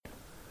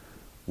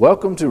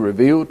Welcome to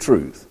Revealed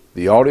Truth,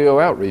 the audio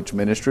outreach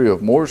ministry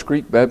of Moores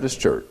Creek Baptist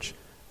Church.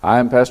 I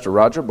am Pastor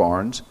Roger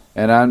Barnes,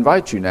 and I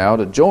invite you now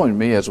to join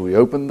me as we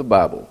open the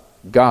Bible,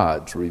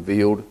 God's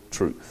Revealed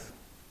Truth.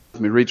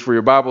 Let me reach for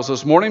your Bibles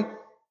this morning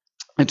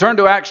and turn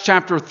to Acts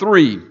chapter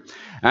 3.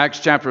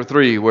 Acts chapter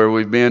 3, where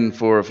we've been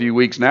for a few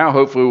weeks now.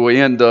 Hopefully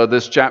we'll end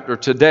this chapter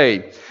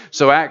today.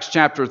 So Acts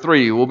chapter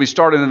 3, we'll be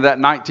starting in that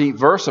 19th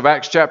verse of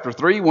Acts chapter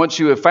 3. Once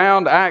you have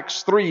found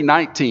Acts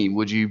 3:19,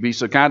 would you be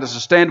so kind as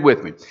to stand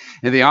with me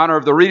in the honor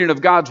of the reading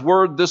of God's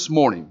Word this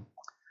morning?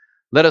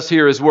 Let us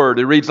hear His Word.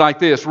 It reads like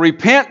this: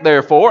 Repent,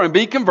 therefore, and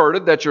be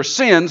converted, that your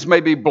sins may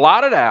be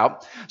blotted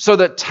out, so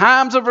that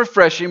times of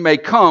refreshing may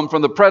come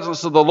from the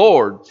presence of the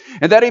Lord,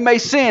 and that He may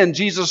send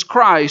Jesus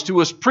Christ, who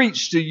was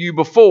preached to you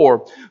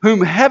before,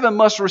 whom heaven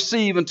must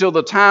receive until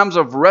the times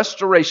of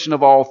restoration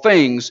of all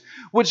things,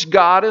 which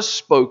God has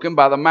spoken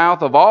by the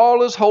mouth of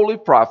all His holy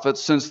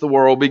prophets since the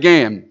world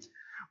began.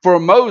 For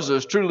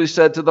Moses truly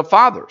said to the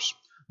fathers,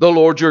 The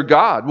Lord your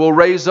God will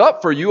raise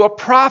up for you a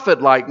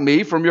prophet like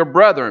me from your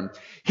brethren.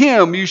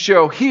 Him you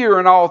shall hear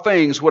in all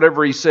things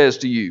whatever he says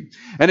to you.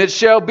 And it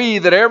shall be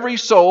that every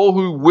soul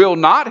who will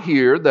not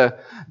hear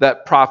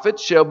that prophet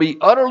shall be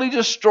utterly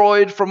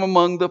destroyed from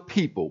among the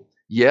people.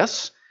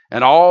 Yes,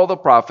 and all the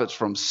prophets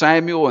from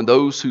Samuel and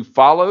those who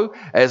follow,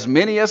 as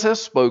many as have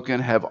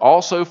spoken, have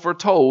also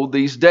foretold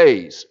these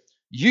days.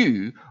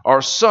 You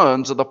are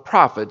sons of the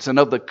prophets and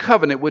of the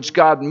covenant which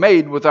God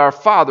made with our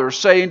fathers,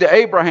 saying to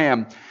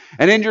Abraham,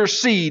 And in your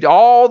seed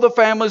all the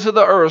families of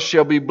the earth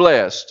shall be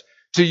blessed.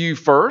 To you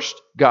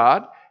first,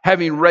 God,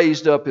 having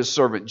raised up His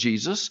servant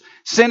Jesus,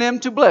 sent Him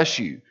to bless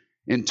you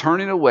in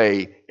turning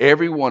away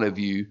every one of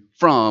you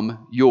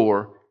from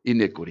your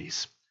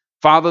iniquities.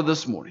 Father,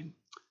 this morning,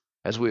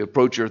 as we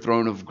approach your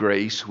throne of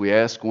grace, we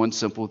ask one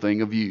simple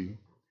thing of you,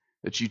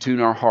 that you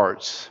tune our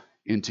hearts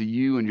into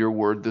you and your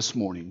word this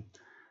morning.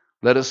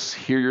 Let us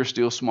hear your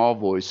still small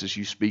voice as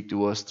you speak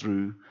to us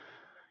through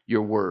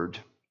your word.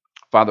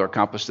 Father,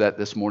 accomplish that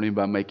this morning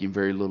by making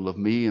very little of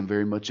me and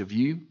very much of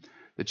you,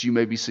 that you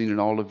may be seen in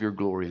all of your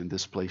glory in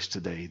this place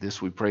today.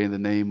 This we pray in the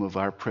name of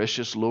our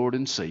precious Lord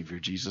and Savior,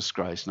 Jesus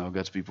Christ. And all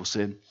God's people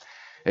said,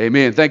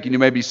 Amen. Thank you. You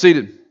may be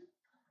seated.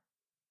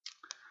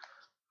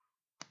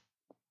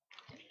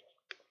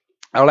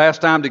 Our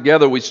last time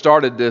together, we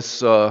started this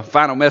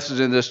final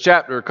message in this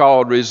chapter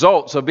called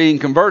Results of Being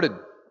Converted.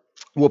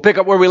 We'll pick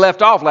up where we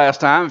left off last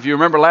time. If you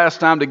remember last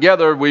time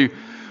together, we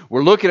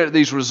were looking at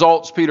these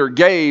results Peter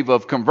gave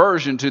of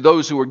conversion to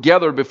those who were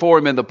gathered before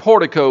him in the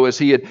portico as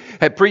he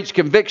had preached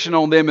conviction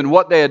on them and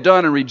what they had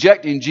done in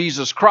rejecting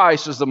Jesus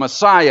Christ as the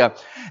Messiah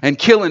and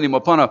killing Him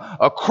upon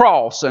a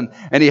cross. And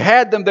he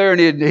had them there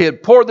and he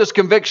had poured this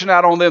conviction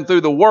out on them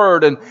through the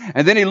Word. And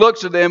then he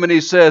looks at them and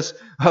he says,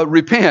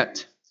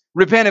 Repent.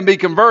 Repent and be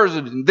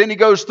converted. And then he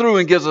goes through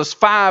and gives us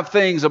 5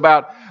 things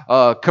about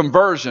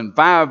conversion,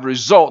 5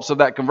 results of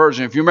that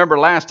conversion. If you remember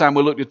last time,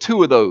 we looked at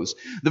 2 of those.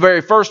 The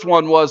very first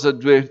one was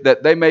that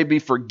they may be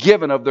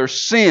forgiven of their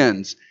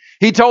sins.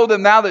 He told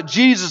them now that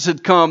Jesus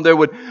had come, there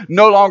would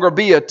no longer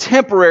be a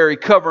temporary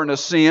covering of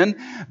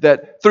sin,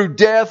 that through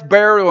death,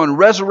 burial, and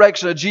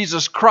resurrection of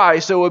Jesus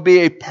Christ, there would be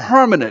a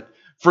permanent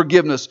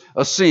forgiveness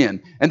of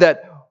sin. And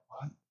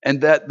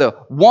that the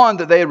one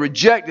that they had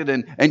rejected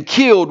and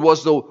killed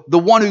was the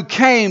one who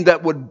came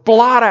that would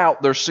blot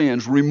out their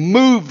sins,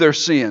 remove their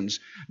sins,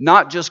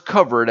 not just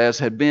cover it as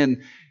had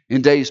been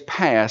in days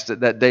past at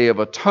that day of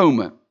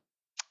atonement.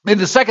 Then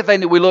the second thing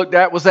that we looked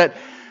at was that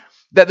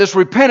this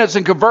repentance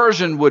and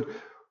conversion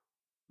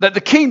that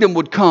the kingdom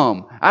would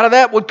come. Out of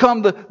that would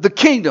come the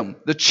kingdom.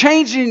 The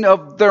changing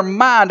of their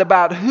mind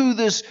about who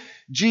this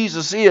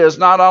Jesus is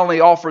not only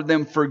offered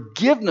them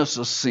forgiveness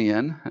of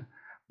sin,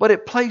 but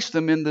it placed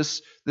them in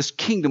this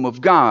kingdom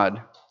of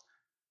God.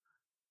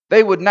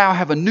 They would now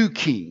have a new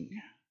king.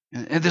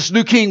 And this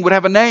new king would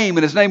have a name,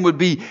 and his name would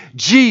be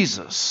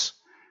Jesus.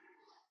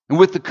 And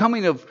with the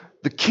coming of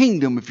the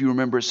kingdom, if you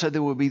remember, it said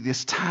there would be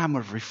this time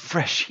of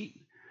refreshing.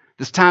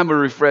 This time of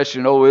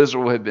refreshing. Oh,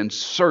 Israel had been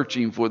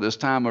searching for this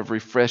time of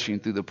refreshing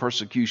through the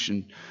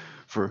persecution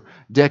for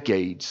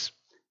decades.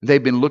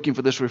 They've been looking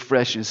for this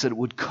refreshing. It said it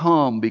would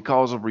come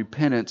because of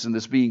repentance and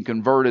this being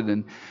converted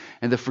and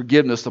the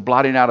forgiveness, the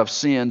blotting out of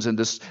sins, and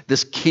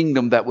this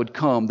kingdom that would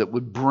come that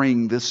would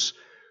bring this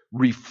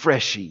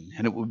refreshing.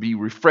 And it would be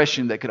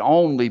refreshing that could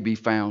only be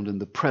found in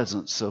the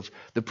presence of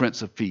the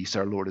Prince of Peace,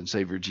 our Lord and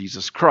Savior,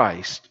 Jesus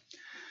Christ.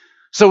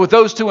 So with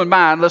those 2 in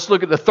mind, let's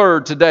look at the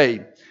third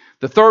today.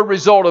 The third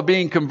result of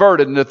being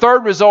converted. And the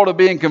third result of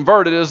being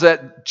converted is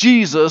that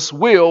Jesus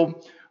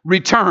will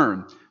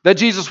return. That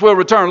Jesus will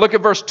return. Look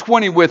at verse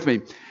 20 with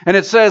me. And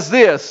it says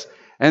this,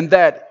 and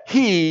that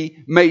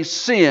He may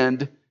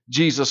send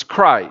Jesus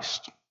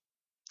Christ.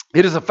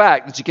 It is a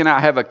fact that you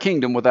cannot have a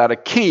kingdom without a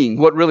king.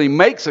 What really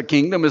makes a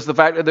kingdom is the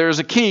fact that there is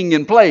a king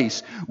in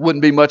place.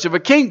 Wouldn't be much of a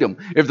kingdom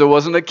if there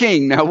wasn't a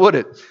king, now would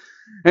it?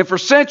 And for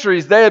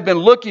centuries they had been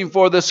looking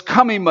for this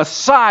coming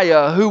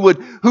Messiah who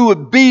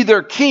would be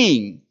their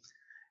king.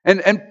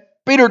 And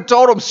Peter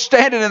told them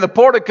standing in the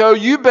portico,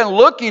 you've been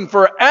looking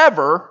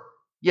forever,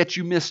 yet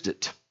you missed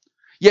it.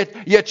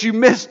 yet you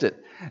missed it.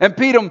 And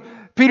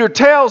Peter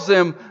tells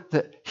them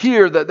that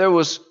here that there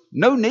was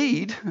no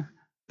need.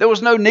 There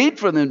was no need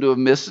for them to have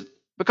missed it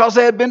because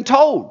they had been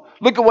told.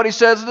 Look at what he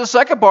says in the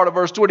second part of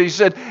verse 20. He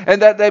said,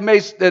 and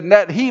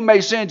that he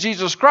may send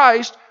Jesus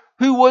Christ,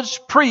 who was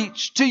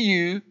preached to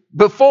you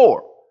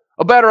before.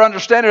 A better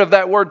understanding of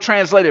that word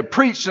translated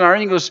preached in our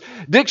English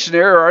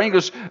dictionary or our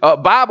English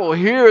Bible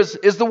here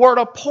is the word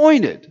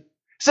appointed. He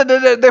said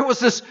that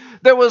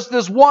there was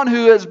this one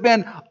who has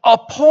been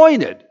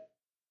appointed.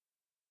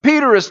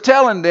 Peter is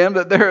telling them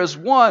that there is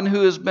one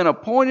who has been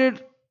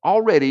appointed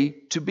already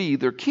to be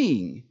their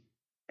king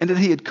and that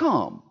he had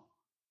come,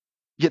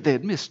 yet they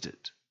had missed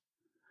it.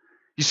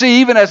 You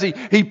see, even as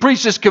he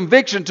preached this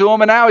conviction to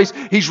them, and now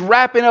he's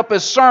wrapping up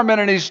his sermon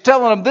and he's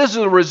telling them this is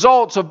the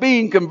results of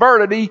being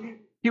converted,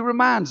 he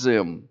reminds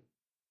them,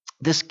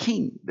 this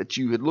king that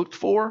you had looked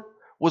for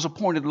was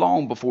appointed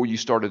long before you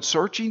started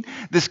searching.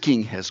 This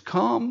king has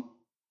come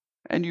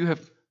and you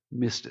have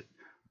missed it.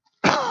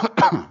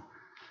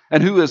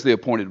 And who is the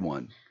appointed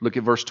one? Look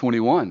at verse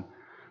 21.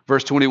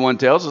 Verse 21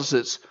 tells us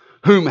it's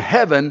whom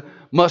heaven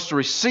must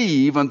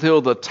receive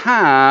until the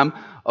time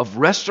of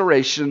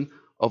restoration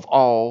of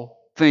all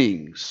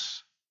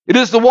things. It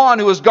is the one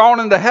who has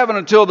gone into heaven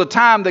until the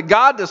time that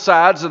God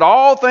decides that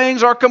all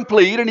things are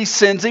complete and he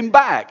sends him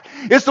back.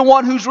 It's the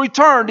one who's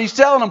returned. He's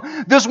telling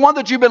them this one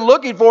that you've been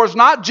looking for is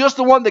not just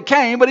the one that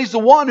came, but he's the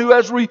one who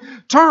has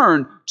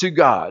returned to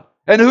God.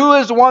 And who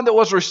is the one that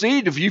was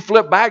received? If you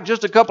flip back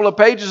just a couple of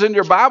pages in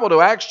your Bible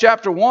to Acts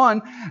chapter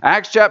 1,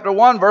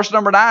 verse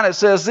number 9, it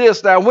says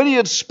this, now when he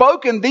had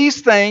spoken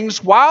these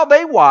things while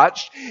they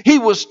watched, he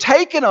was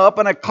taken up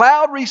and a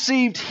cloud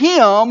received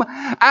him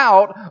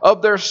out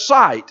of their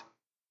sight.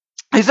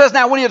 He says,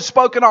 now when he had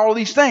spoken all of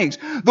these things,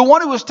 the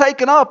one who was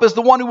taken up is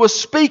the one who was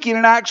speaking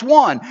in Acts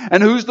 1.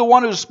 And who's the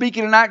one who was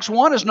speaking in Acts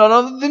 1? Is none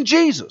other than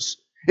Jesus.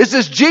 It's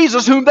this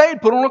Jesus whom they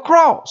had put on a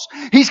cross.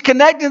 He's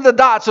connecting the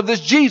dots of this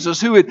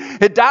Jesus who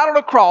had died on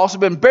a cross,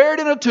 had been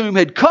buried in a tomb,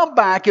 had come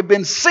back, had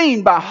been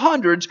seen by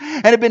hundreds,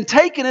 and had been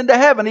taken into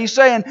heaven. He's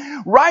saying,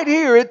 right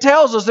here it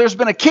tells us there's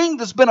been a king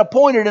that's been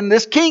appointed, and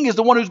this king is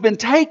the one who's been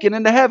taken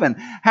into heaven.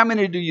 How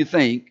many do you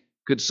think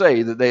could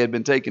say that they had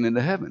been taken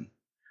into heaven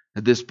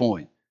at this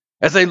point?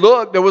 As they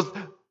looked, there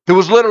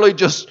was literally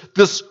just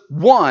this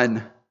one.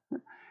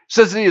 It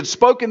says that he had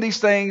spoken these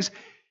things.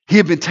 He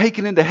had been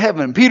taken into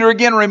heaven. Peter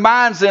again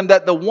reminds them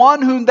that the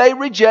one whom they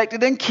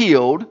rejected and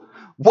killed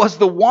was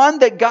the one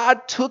that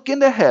God took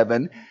into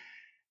heaven,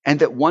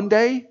 and that one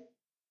day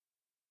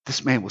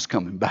this man was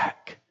coming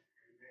back.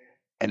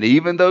 And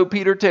even though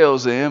Peter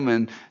tells them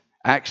in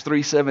Acts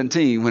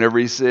 3:17, whenever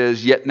he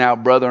says, yet now,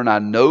 brethren, I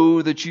know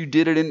that you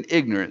did it in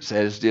ignorance,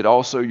 as did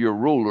also your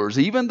rulers,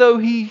 even though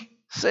he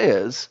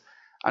says,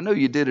 I know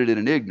you did it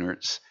in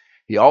ignorance,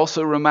 he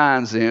also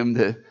reminds them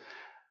that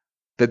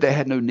they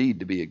had no need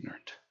to be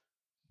ignorant.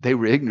 They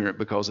were ignorant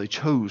because they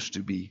chose to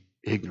be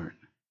ignorant.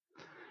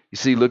 You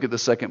see, look at the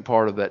second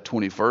part of that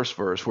 21st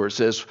verse where it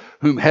says,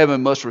 whom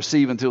heaven must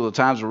receive until the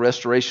times of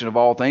restoration of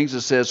all things.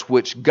 It says,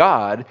 which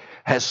God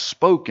has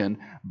spoken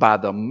by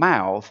the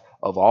mouth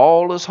of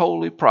all his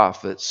holy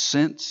prophets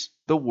since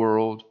the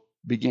world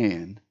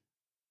began.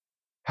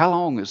 How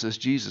long has this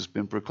Jesus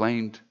been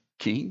proclaimed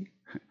king?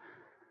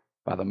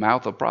 By the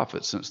mouth of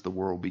prophets since the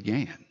world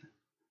began.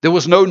 There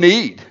was no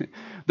need.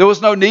 There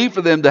was no need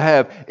for them to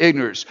have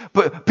ignorance.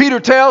 But Peter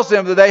tells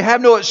them that they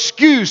have no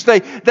excuse. They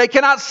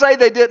cannot say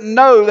they didn't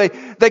know.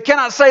 They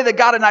cannot say that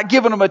God had not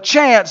given them a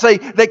chance. They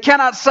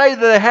cannot say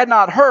that they had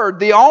not heard.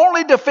 The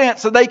only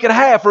defense that they could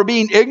have for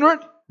being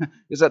ignorant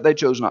is that they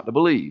chose not to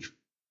believe.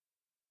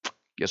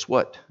 Guess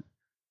what?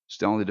 It's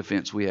the only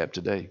defense we have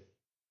today.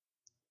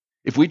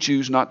 If we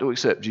choose not to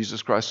accept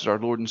Jesus Christ as our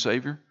Lord and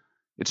Savior,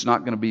 it's not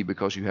going to be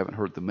because you haven't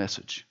heard the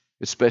message,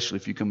 especially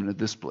if you come into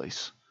this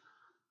place.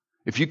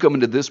 If you come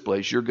into this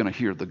place, you're going to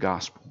hear the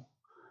gospel.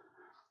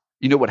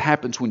 You know what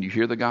happens when you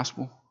hear the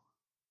gospel?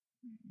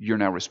 You're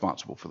now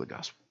responsible for the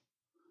gospel.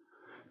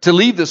 To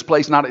leave this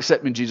place not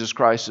accepting Jesus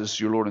Christ as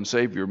your Lord and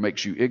Savior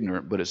makes you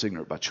ignorant, but it's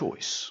ignorant by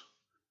choice.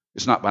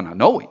 It's not by not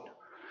knowing.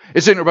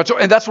 It's ignorant by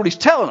choice. And that's what he's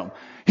telling them.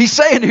 He's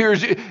saying here,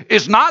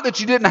 it's not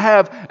that you didn't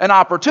have an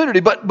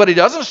opportunity, but he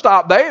doesn't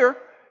stop there.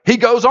 He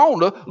goes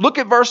on to look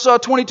at verse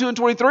 22 and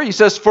 23. He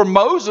says, for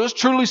Moses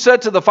truly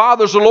said to the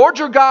fathers, the Lord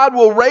your God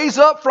will raise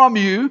up from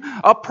you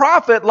a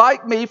prophet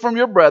like me from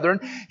your brethren.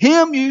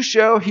 Him you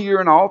shall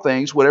hear in all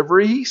things, whatever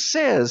he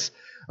says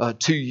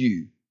to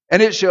you.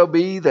 And it shall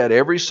be that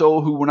every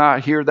soul who will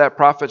not hear that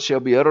prophet shall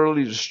be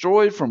utterly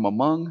destroyed from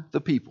among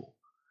the people.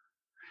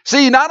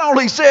 See, not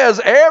only says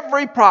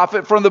every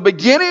prophet from the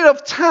beginning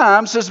of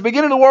time, since the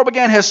beginning of the world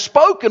began, has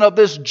spoken of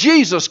this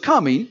Jesus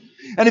coming.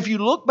 And if you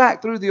look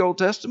back through the Old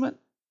Testament,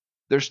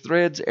 there's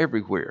threads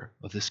everywhere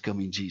of this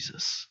coming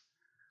Jesus.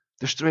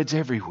 There's threads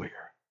everywhere.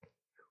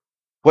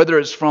 Whether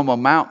it's from a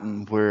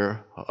mountain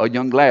where a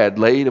young lad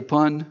laid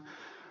upon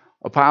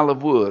a pile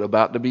of wood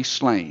about to be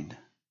slain,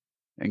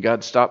 and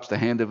God stops the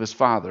hand of his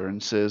father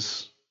and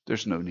says,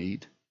 there's no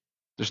need.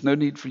 There's no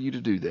need for you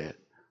to do that,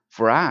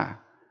 for I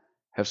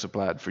have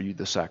supplied for you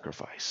the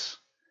sacrifice.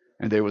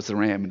 And there was the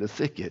ram in the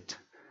thicket.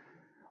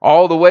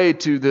 All the way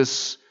to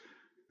this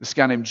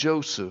guy named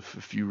Joseph,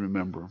 if you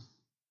remember.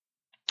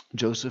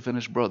 Joseph and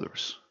his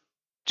brothers.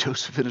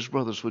 Joseph and his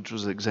brothers, which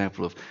was an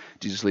example of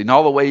Jesus leading.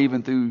 All the way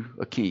even through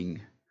a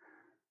king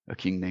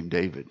named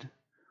David.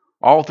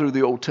 All through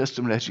the Old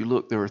Testament, as you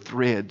look, there are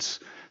threads.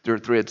 There are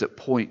threads that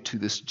point to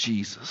this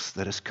Jesus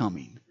that is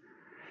coming.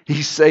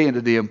 He's saying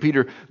to them,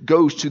 Peter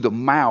goes to the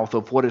mouth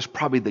of what is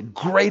probably the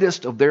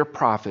greatest of their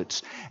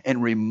prophets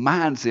and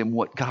reminds them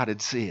what God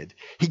had said.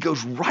 He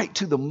goes right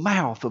to the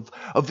mouth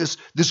of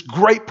this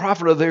great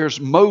prophet of theirs,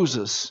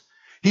 Moses.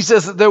 He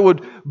says that there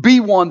would be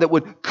one that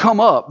would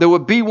come up. There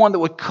would be one that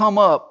would come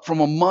up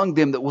from among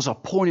them that was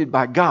appointed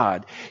by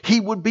God. He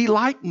would be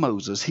like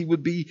Moses. He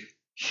would be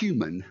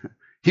human.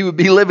 He would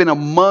be living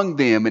among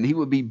them, and he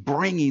would be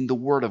bringing the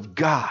word of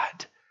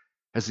God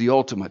as the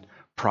ultimate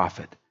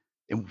prophet.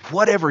 And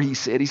whatever he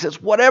said, he says,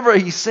 whatever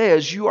he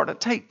says, you are to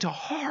take to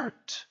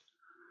heart.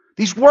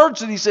 These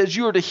words that he says,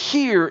 you are to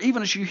hear,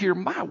 even as you hear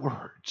my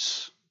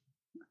words.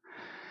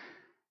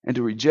 And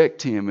to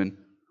reject him and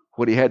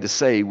what he had to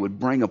say would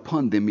bring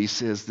upon them, he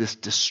says, this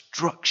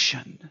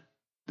destruction.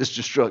 This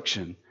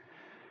destruction.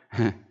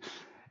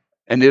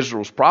 And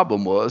Israel's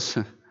problem was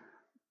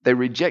they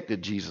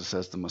rejected Jesus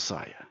as the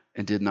Messiah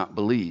and did not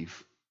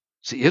believe.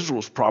 See,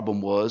 Israel's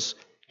problem was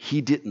he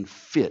didn't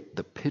fit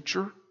the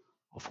picture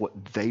of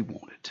what they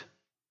wanted.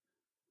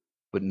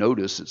 But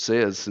notice it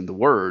says in the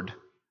word,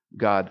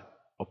 God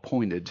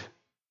appointed.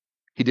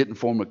 He didn't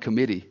form a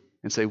committee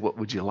and say, what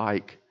would you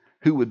like?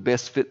 Who would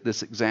best fit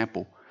this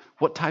example?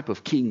 What type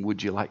of king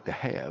would you like to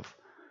have?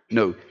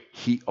 No,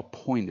 he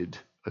appointed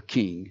a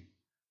king.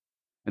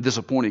 And this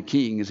appointed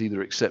king is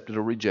either accepted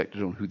or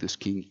rejected on who this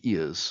king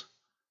is,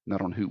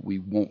 not on who we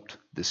want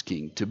this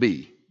king to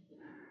be.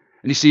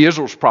 And you see,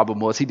 Israel's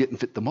problem was he didn't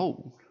fit the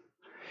mold.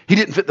 He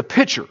didn't fit the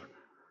picture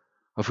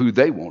of who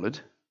they wanted.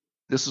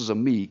 This is a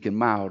meek and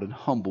mild and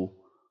humble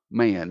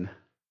man,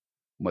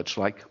 much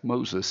like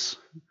Moses,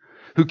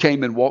 who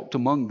came and walked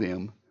among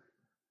them.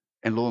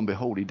 And lo and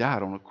behold, he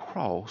died on a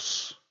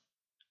cross.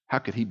 How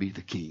could he be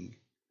the king?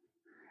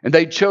 And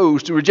they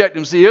chose to reject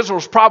him. See,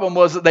 Israel's problem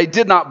was that they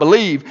did not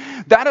believe.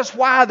 That is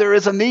why there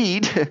is a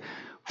need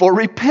for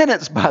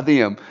repentance by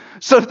them,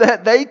 so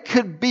that they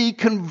could be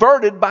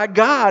converted by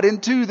God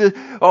into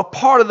a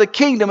part of the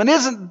kingdom. And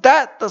isn't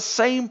that the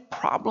same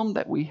problem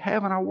that we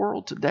have in our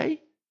world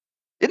today?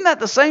 Isn't that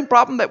the same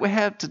problem that we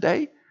have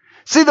today?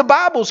 See, the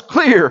Bible's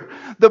clear.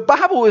 The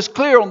Bible is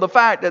clear on the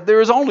fact that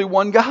there is only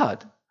one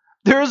God.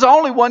 There is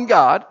only one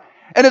God.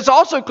 And it's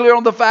also clear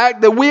on the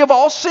fact that we have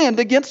all sinned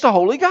against a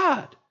holy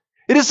God.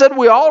 It is said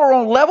we all are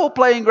on level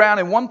playing ground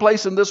in one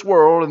place in this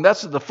world, and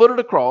that's at the foot of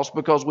the cross,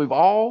 because we've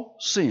all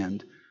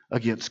sinned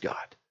against God.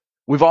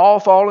 We've all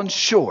fallen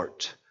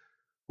short.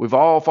 We've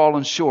all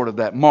fallen short of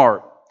that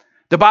mark.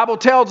 The Bible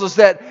tells us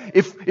that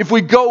if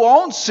we go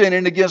on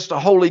sinning against a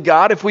holy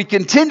God, if we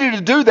continue to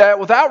do that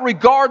without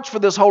regards for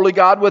this holy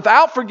God,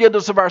 without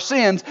forgiveness of our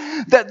sins,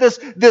 that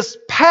this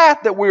path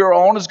that we are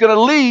on is going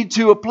to lead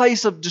to a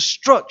place of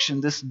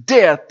destruction, this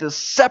death, this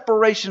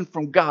separation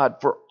from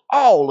God for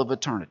all of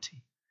eternity.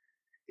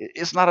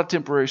 It's not a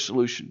temporary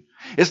solution.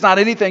 It's not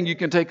anything you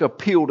can take a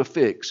pill to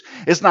fix.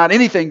 It's not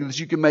anything that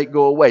you can make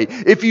go away.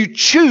 If you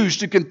choose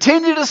to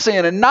continue to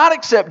sin and not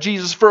accept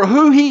Jesus for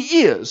who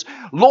He is,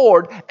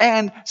 Lord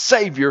and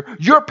Savior,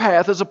 your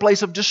path is a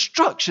place of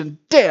destruction,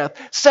 death,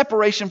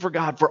 separation from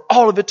God for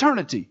all of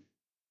eternity.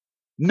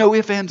 No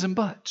ifs, ands, and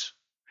buts.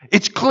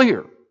 It's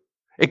clear.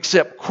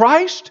 Accept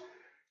Christ,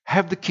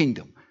 have the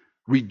kingdom.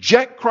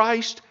 Reject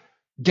Christ,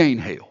 gain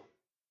hell.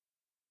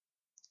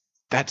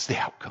 That's the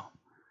outcome.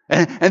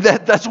 And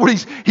that's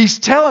what he's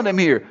telling them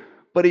here.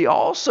 But he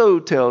also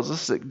tells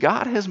us that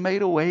God has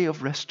made a way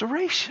of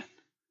restoration.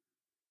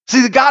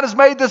 See, that God has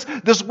made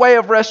this way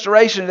of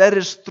restoration, that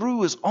is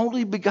through His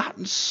only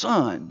begotten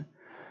Son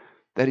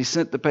that He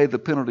sent to pay the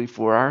penalty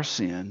for our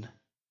sin.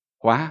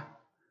 Why?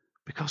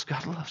 Because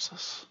God loves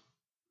us.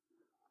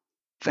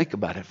 Think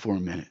about it for a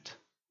minute.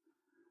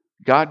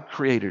 God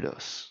created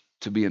us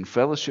to be in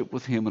fellowship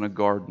with Him in a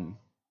garden.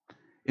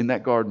 In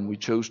that garden, we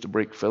chose to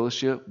break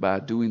fellowship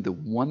by doing the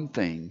one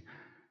thing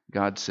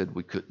God said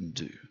we couldn't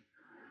do.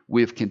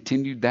 We have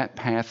continued that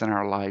path in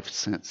our life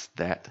since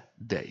that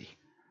day.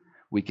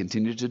 We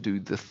continue to do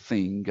the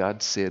thing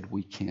God said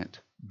we can't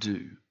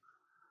do.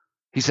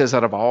 He says,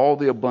 out of all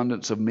the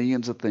abundance of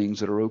millions of things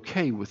that are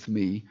okay with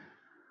me,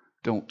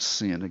 don't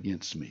sin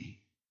against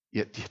me.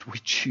 Yet we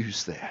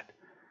choose that.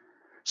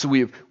 So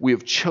we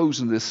have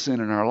chosen this sin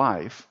in our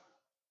life.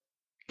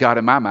 God,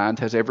 in my mind,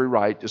 has every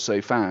right to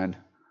say, fine,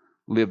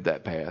 live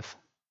that path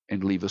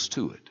and leave us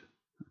to it.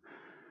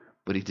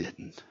 But He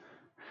didn't.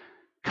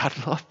 God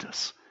loved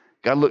us.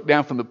 God looked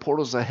down from the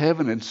portals of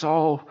heaven and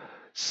saw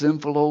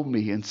sinful old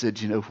me and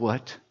said, you know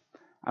what?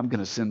 I'm going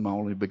to send my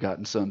only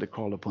begotten Son to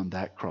crawl upon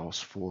that cross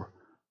for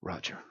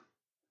Roger.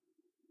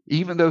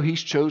 Even though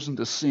he's chosen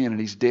to sin and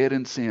he's dead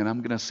in sin,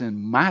 I'm going to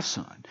send my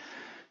Son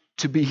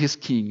to be his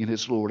King and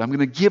his Lord. I'm going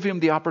to give him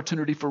the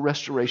opportunity for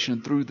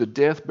restoration through the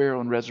death,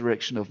 burial, and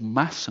resurrection of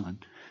my Son,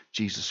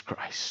 Jesus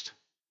Christ.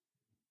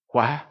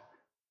 Why?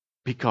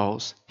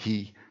 Because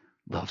He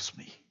loves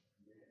me.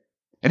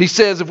 And He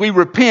says if we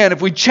repent,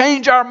 if we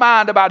change our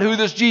mind about who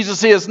this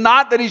Jesus is,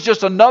 not that He's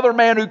just another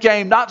man who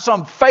came, not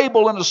some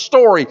fable in a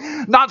story,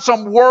 not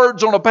some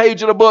words on a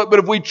page in a book, but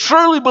if we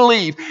truly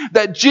believe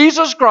that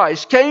Jesus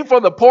Christ came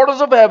from the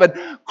portals of heaven,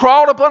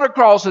 crawled upon a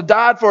cross and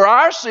died for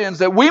our sins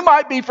that we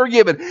might be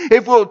forgiven,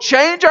 if we'll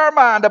change our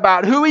mind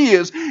about who He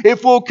is,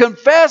 if we'll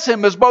confess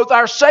Him as both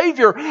our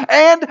Savior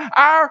and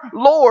our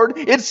Lord,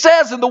 it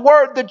says in the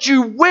Word that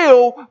you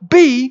will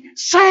be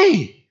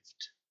saved.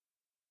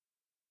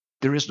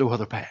 There is no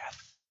other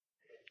path.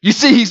 You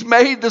see, He's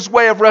made this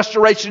way of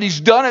restoration. He's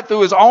done it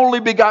through His only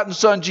begotten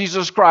Son,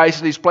 Jesus Christ,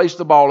 and He's placed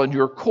the ball in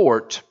your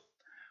court.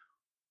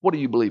 What do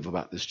you believe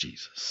about this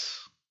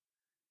Jesus?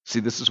 See,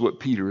 this is what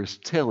Peter is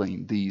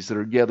telling these that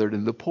are gathered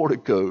in the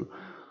portico.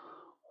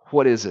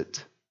 What is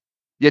it?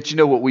 Yet you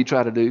know what we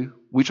try to do?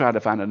 We try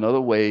to find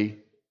another way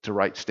to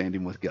right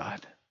standing with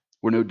God.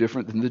 We're no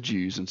different than the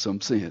Jews in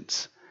some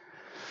sense.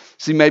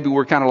 See, maybe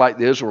we're kind of like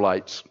the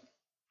Israelites.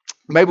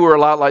 Maybe we're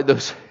a lot like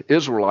those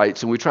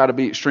Israelites, and we try to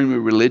be extremely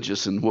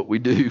religious in what we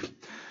do.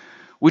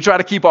 We try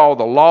to keep all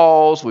the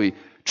laws. We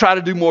try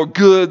to do more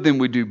good than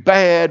we do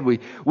bad. We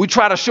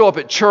try to show up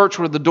at church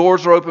where the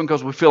doors are open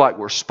because we feel like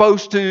we're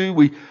supposed to.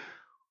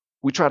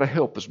 We try to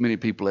help as many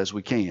people as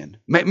we can.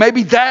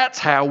 Maybe that's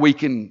how we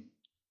can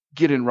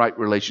get in right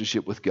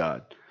relationship with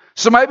God.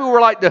 So maybe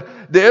we're like the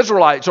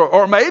Israelites,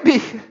 or maybe,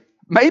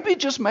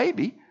 just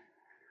maybe,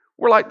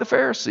 we're like the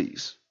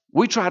Pharisees.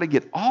 We try to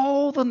get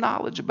all the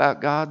knowledge about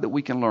God that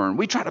we can learn.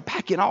 We try to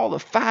pack in all the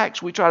facts.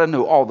 We try to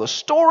know all the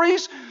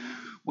stories.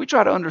 We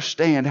try to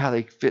understand how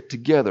they fit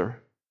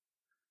together.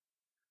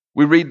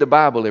 We read the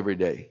Bible every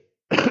day.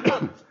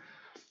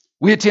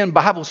 We attend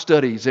Bible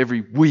studies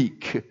every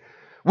week.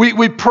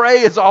 We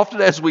pray as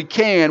often as we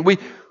can.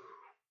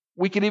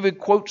 We can even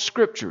quote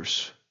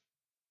scriptures.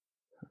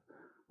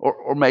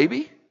 Or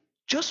maybe,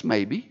 just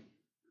maybe,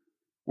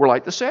 we're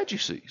like the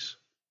Sadducees.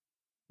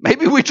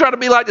 Maybe we try to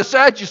be like the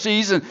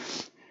Sadducees, and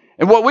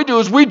what we do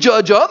is we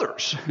judge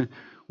others.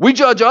 We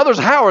judge others.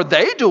 How are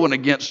they doing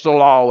against the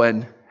law?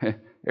 And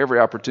every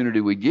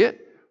opportunity we get,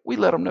 we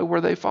let them know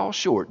where they fall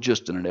short,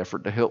 just in an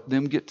effort to help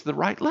them get to the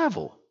right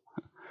level.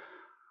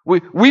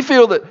 We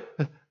feel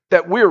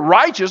that we're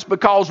righteous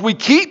because we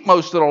keep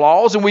most of the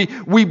laws, and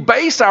we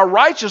base our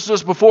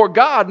righteousness before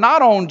God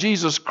not on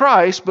Jesus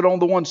Christ, but on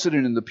the one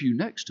sitting in the pew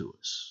next to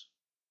us.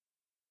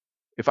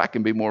 If I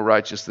can be more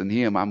righteous than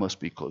Him, I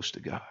must be close to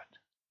God.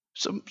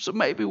 So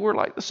maybe we're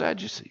like the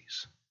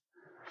Sadducees.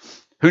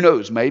 Who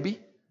knows? Maybe,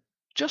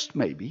 just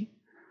maybe,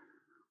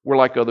 we're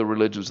like other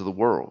religions of the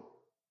world.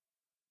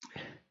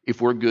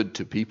 If we're good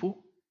to people,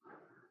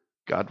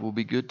 God will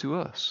be good to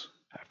us.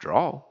 After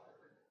all,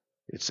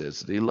 it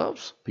says that He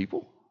loves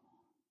people.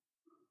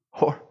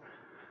 Or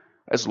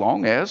as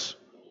long as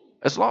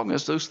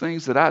those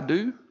things that I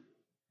do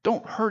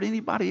don't hurt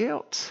anybody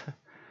else,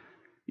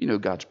 you know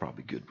God's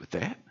probably good with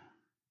that.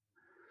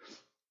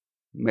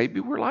 Maybe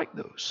we're like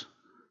those.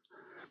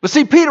 But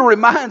see, Peter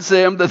reminds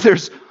them that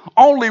there's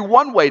only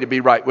one way to be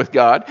right with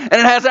God, and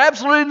it has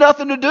absolutely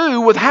nothing to do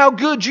with how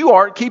good you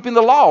are at keeping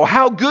the law,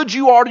 how good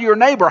you are to your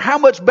neighbor, how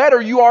much better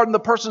you are than the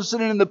person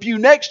sitting in the pew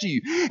next to you.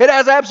 It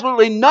has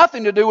absolutely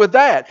nothing to do with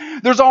that.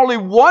 There's only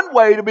one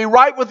way to be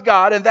right with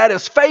God, and that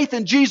is faith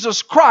in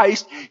Jesus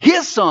Christ,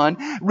 His Son,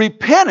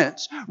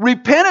 repentance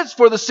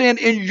for the sin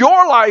in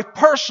your life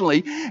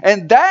personally,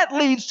 and that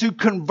leads to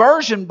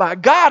conversion by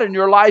God in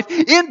your life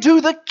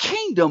into the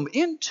kingdom,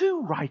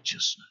 into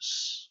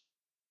righteousness.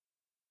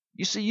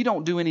 You see, you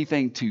don't do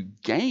anything to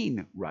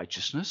gain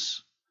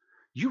righteousness.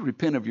 You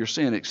repent of your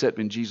sin,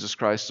 accepting Jesus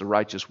Christ, the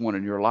righteous one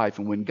in your life.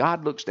 And when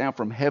God looks down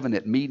from heaven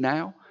at me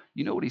now,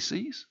 you know what He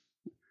sees?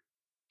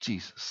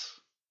 Jesus.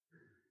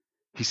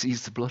 He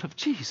sees the blood of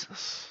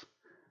Jesus.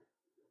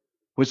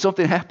 When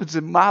something happens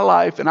in my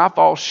life and I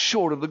fall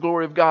short of the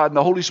glory of God, and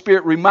the Holy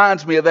Spirit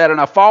reminds me of that, and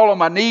I fall on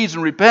my knees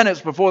in repentance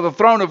before the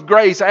throne of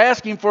grace,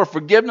 asking for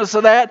forgiveness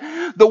of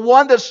that, the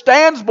one that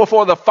stands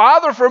before the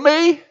Father for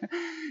me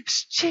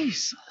is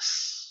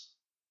Jesus.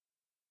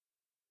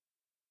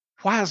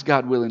 Why is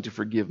God willing to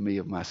forgive me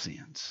of my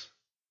sins?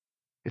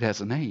 It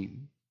has a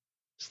name.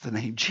 It's the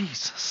name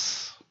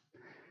Jesus.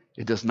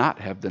 It does not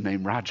have the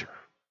name Roger.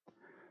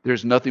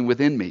 There's nothing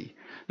within me.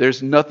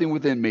 There's nothing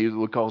within me that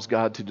would cause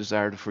God to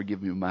desire to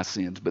forgive me of my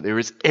sins, but there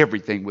is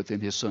everything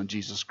within His Son,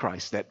 Jesus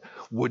Christ, that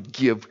would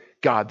give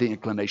God the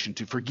inclination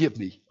to forgive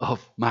me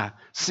of my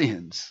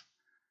sins.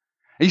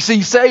 And you see,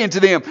 He's saying to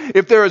them,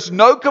 if there is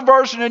no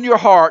conversion in your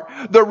heart,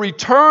 the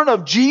return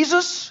of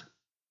Jesus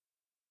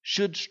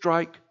should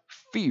strike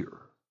fear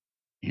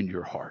in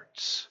your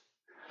hearts.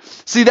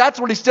 See, that's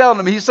what He's telling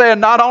them. He's saying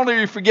not only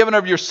are you forgiven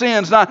of your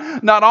sins,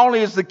 not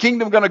only is the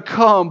kingdom going to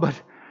come,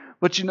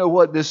 but you know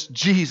what? This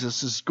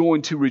Jesus is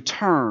going to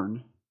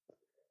return.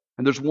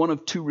 And there's one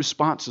of two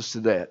responses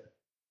to that.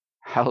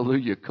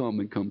 Hallelujah,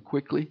 come and come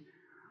quickly.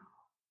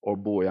 Or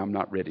boy, I'm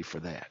not ready for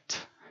that.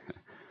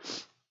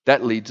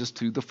 That leads us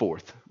to the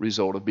fourth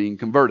result of being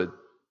converted.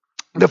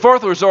 The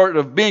fourth result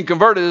of being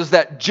converted is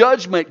that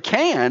judgment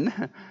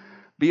can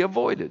be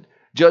avoided.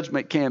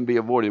 Judgment can be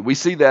avoided. We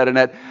see that in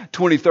that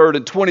 23rd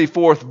and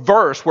 24th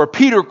verse where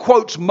Peter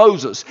quotes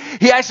Moses.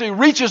 He actually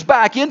reaches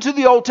back into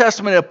the Old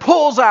Testament and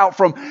pulls out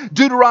from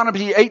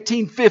Deuteronomy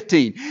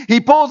 18:15. He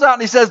pulls out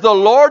and he says, "The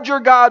Lord your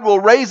God will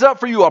raise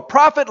up for you a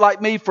prophet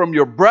like me from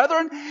your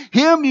brethren.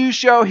 Him you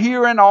shall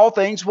hear in all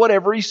things,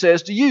 whatever he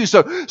says to you."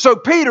 So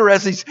Peter,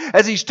 as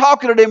he's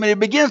talking to them and he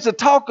begins to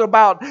talk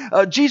about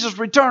Jesus'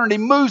 return, he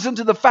moves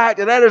into the fact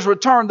that at his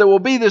return there will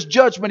be this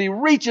judgment. He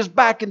reaches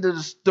back into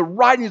the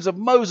writings of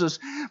Moses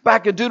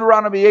back in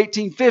Deuteronomy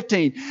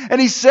 18:15. And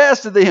he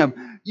says to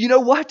them, you know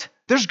what?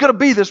 There's going to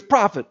be this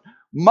prophet.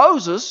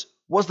 Moses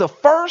was the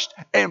first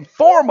and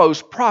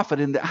foremost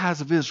prophet in the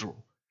eyes of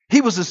Israel.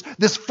 He was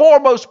this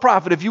foremost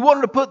prophet. If you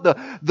wanted to put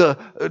the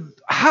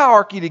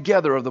hierarchy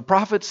together of the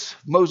prophets,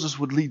 Moses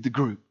would lead the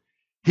group.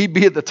 He'd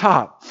be at the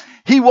top.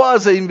 He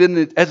was,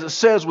 even as it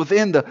says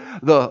within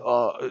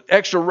the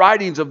extra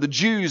writings of the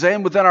Jews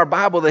and within our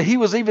Bible, that he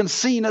was even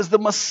seen as the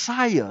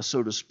Messiah,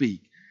 so to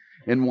speak,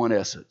 in one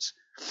essence.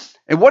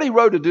 And what he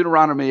wrote in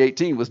Deuteronomy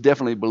 18 was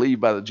definitely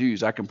believed by the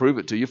Jews. I can prove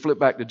it to you. Flip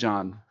back to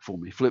John for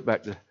me. Flip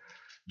back to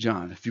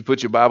John. If you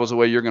put your Bibles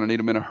away, you're going to need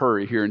them in a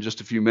hurry here in just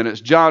a few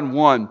minutes. John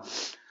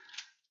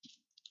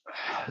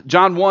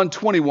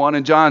 1:21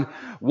 and John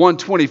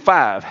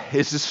 1:25.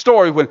 It's a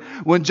story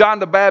when John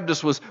the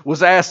Baptist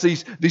was asked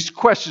these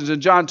questions in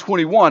John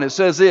 21. It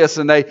says this,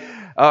 and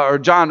or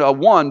John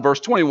 1 verse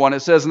 21.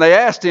 It says, and they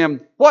asked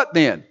him, "What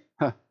then?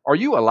 Are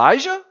you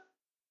Elijah?"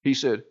 He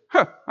said,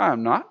 "I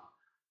am not."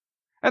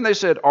 And they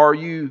said, "Are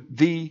you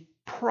the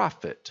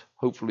prophet?"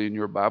 Hopefully in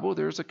your Bible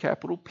there's a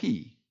capital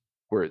P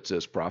where it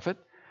says prophet.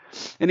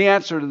 And he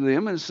answered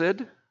them and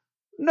said,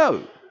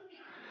 "No."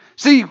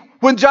 See,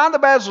 when John the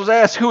Baptist was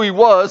asked who he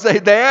was, they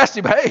asked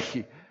him,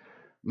 "Hey,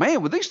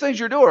 man, with these things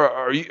you're doing,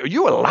 are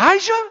you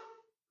Elijah?"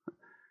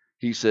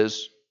 He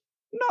says,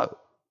 "No.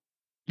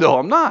 No,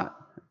 I'm not."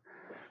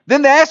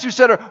 Then they asked him,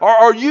 said,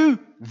 are you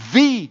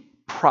the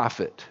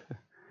prophet?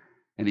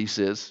 And he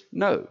says,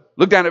 "No."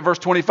 Look down at verse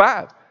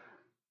 25.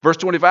 Verse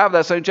 25 of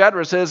that same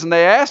chapter, it says, and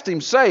they asked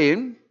him,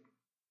 saying,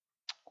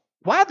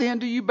 "Why then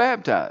do you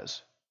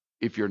baptize,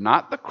 if you're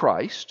not the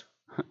Christ,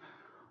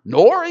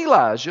 nor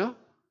Elijah,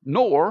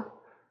 nor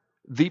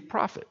the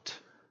prophet?"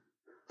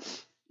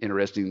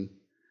 Interesting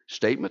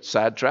statement,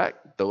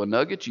 sidetrack, throw a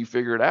nugget, you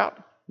figure it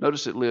out.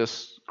 Notice it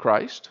lists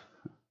Christ,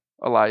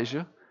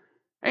 Elijah,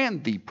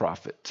 and the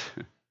prophet.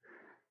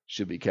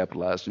 Should be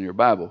capitalized in your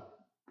Bible.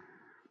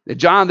 And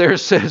John there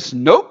says,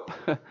 "Nope,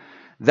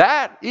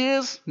 that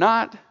is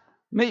not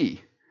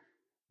me.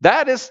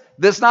 That's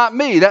not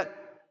me." That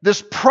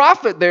this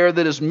prophet there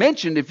that is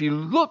mentioned, if you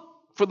look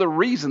for the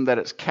reason that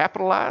it's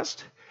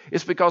capitalized,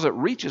 it's because it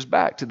reaches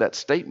back to that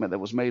statement that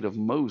was made of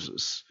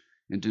Moses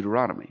in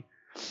Deuteronomy,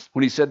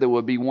 when he said there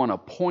would be one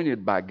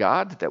appointed by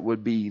God that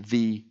would be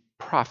the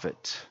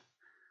prophet.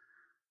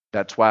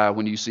 That's why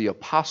when you see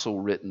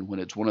apostle written, when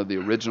it's one of the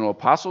original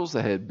apostles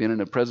that had been in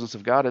the presence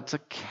of God, it's a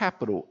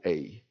capital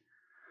A.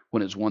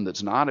 When it's one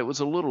that's not, it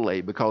was a little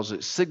a, because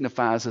it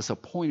signifies this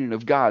appointing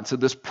of God. So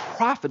this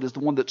prophet is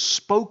the one that's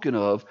spoken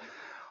of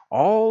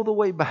all the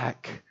way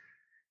back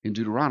in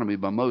Deuteronomy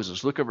by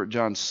Moses. Look over at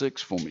John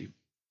 6 for me,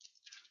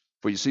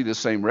 where you see this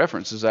same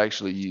reference is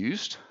actually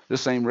used.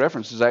 This same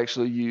reference is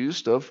actually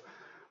used of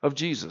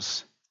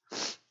Jesus.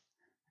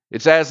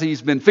 It's as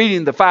he's been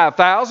feeding the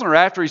 5,000, or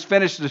after he's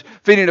finished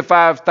feeding the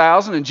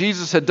 5,000, and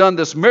Jesus had done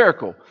this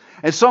miracle.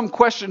 And some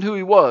questioned who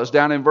he was,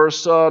 down in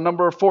verse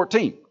number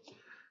 14.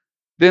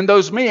 Then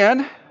those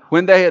men,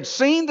 when they had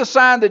seen the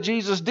sign that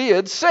Jesus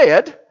did,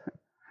 said,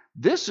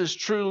 "This is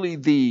truly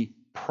the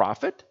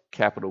prophet,"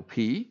 capital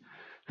P,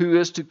 "who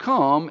is to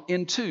come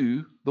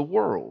into the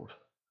world."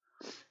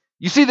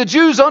 You see, the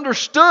Jews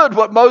understood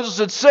what Moses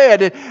had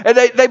said, and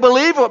they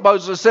believed what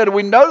Moses had said. And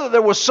we know that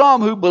there were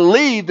some who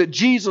believed that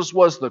Jesus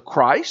was the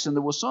Christ, and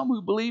there were some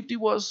who believed he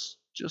was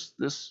just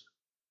this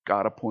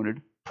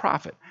God-appointed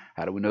prophet.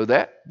 How do we know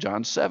that?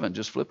 John 7.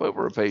 Just flip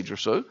over a page or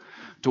so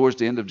towards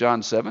the end of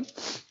John 7.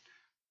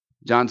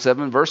 John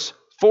 7, verse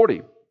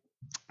 40.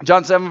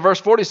 John 7, verse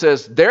 40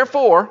 says,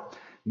 "Therefore,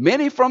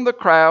 many from the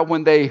crowd,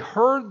 when they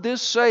heard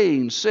this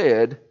saying,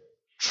 said,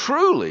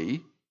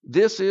 'Truly,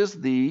 this is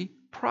the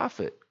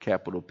prophet,'"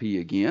 capital P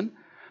again.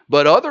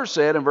 "But others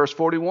said," in verse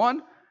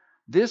 41,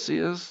 "This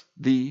is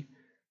the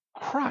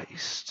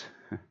Christ."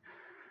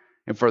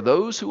 And for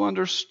those who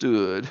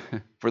understood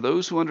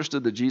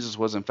that Jesus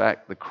was in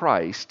fact the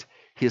Christ,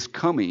 his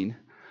coming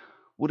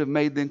would have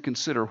made them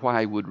consider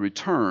why he would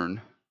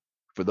return.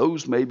 For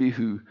those maybe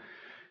who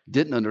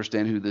didn't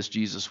understand who this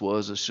Jesus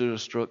was, it should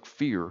have struck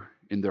fear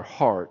in their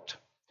heart.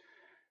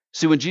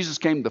 See, when Jesus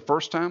came the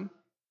first time,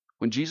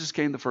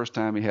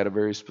 he had a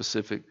very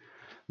specific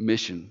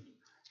mission.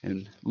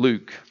 In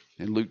Luke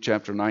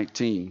chapter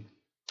 19.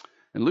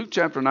 In Luke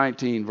chapter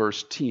 19,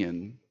 verse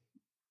 10.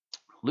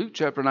 Luke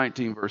chapter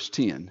 19, verse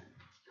 10.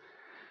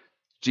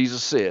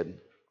 Jesus said,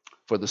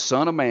 "For the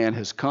Son of Man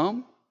has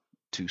come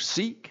to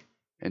seek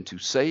and to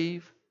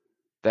save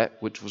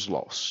that which was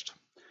lost."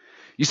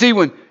 You see,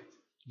 when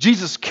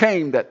Jesus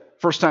came that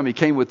first time he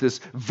came with this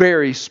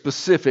very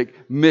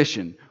specific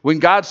mission. When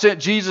God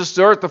sent Jesus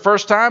to earth the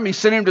first time, he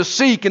sent him to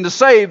seek and to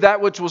save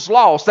that which was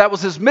lost. That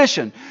was his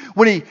mission.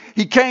 When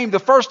he came the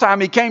first time,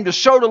 he came to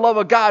show the love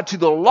of God to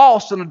the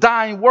lost and a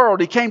dying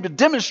world. He came to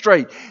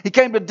demonstrate. He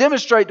came to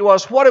demonstrate to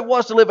us what it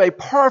was to live a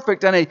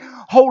perfect and a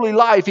holy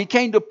life. He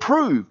came to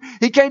prove.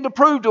 He came to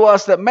prove to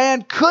us that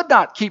man could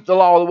not keep the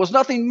law. There was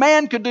nothing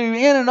man could do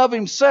in and of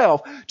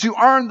himself to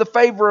earn the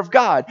favor of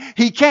God.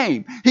 He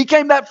came. He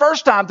came that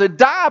first time to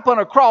die upon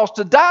a cross,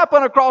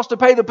 to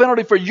pay the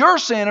penalty for your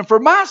sin and for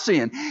my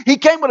sin. He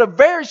came with a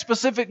very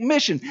specific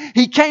mission.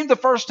 He came the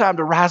first time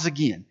to rise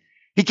again.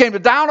 He came to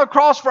die on a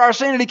cross for our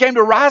sin, and he came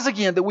to rise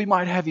again that we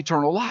might have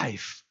eternal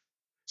life.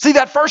 See,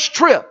 that first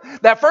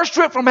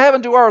trip from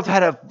heaven to earth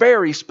had a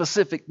very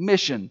specific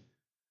mission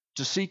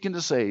to seek and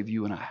to save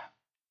you and I,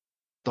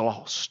 the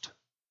lost.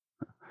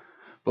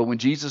 But when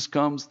Jesus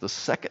comes the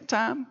second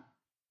time,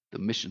 the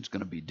mission's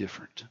going to be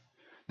different.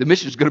 The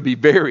mission's going to be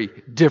very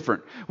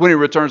different when he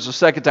returns the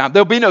second time.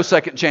 There'll be no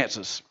second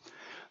chances.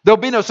 There'll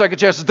be no second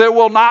chances. There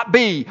will not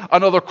be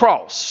another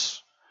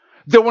cross.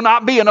 There will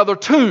not be another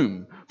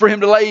tomb for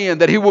him to lay in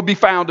that he will be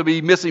found to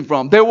be missing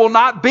from. There will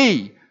not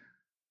be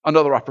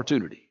another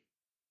opportunity.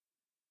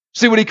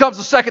 See, when he comes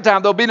the second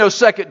time, there'll be no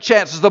second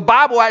chances. The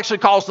Bible actually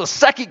calls the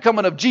second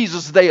coming of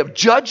Jesus the day of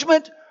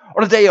judgment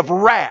or the day of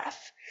wrath.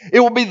 It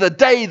will be the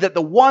day that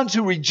the ones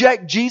who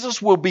reject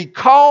Jesus will be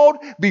called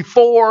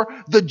before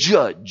the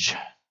judge.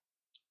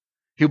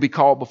 He'll be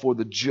called before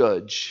the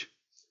judge.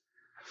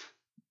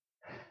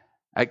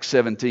 Acts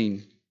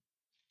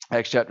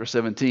chapter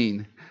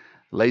 17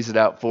 lays it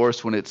out for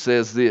us when it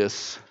says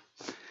this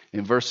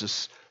in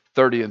verses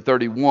 30 and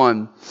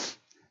 31.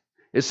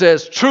 It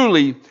says,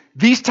 "Truly,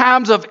 these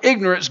times of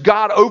ignorance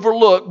God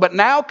overlooked, but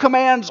now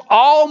commands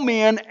all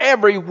men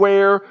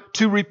everywhere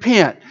to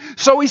repent."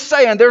 So he's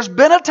saying there's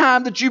been a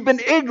time that you've been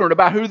ignorant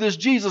about who this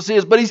Jesus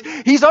is, but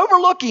he's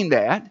overlooking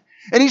that,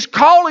 and he's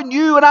calling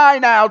you and I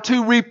now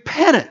to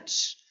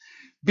repentance.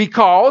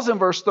 Because, in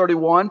verse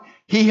 31,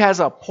 he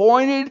has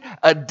appointed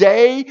a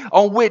day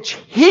on which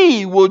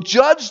he will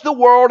judge the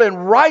world in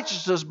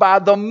righteousness by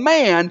the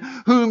man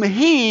whom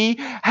he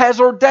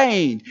has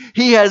ordained.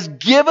 He has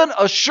given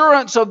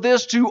assurance of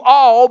this to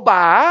all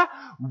by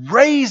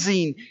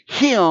raising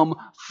him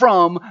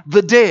from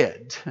the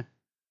dead.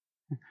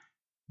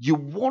 You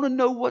want to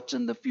know what's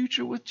in the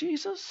future with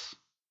Jesus?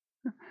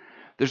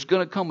 There's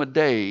going to come a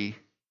day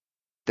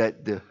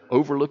that the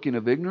overlooking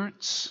of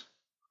ignorance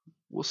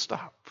will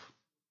stop.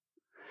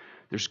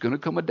 There's going to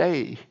come a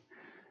day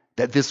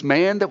that this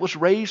man that was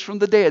raised from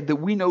the dead, that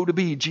we know to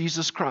be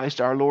Jesus Christ,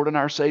 our Lord and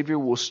our Savior,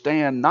 will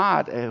stand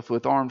not as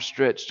with arms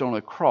stretched on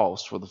a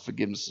cross for the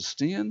forgiveness of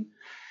sin.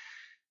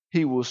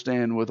 He will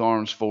stand with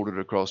arms folded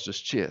across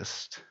his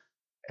chest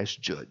as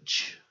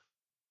judge.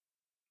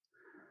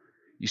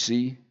 You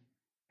see,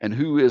 and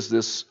who is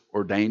this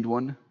ordained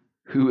one?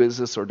 Who is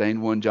this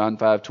ordained one? John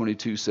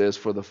 5:22 says,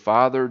 "For the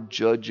Father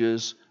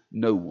judges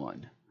no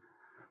one,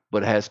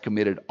 but has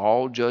committed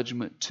all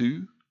judgment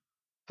to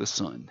the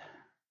Son."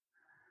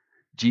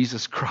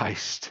 Jesus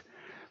Christ.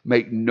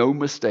 Make no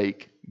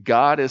mistake,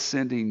 God is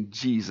sending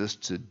Jesus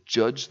to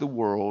judge the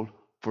world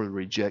for the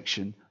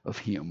rejection of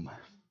him.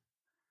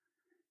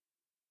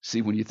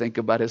 See, when you think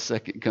about his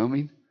second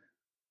coming,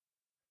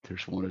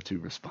 there's one or two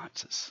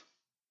responses.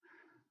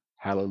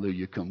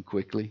 Hallelujah, come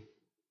quickly,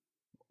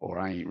 or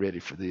I ain't ready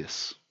for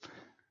this.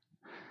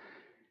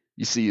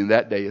 You see, and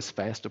that day is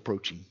fast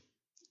approaching.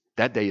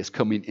 That day is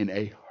coming in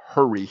a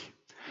hurry.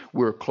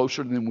 We're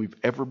closer than we've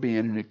ever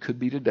been, and it could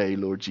be today.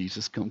 Lord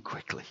Jesus, come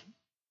quickly.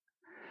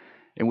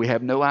 And we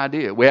have no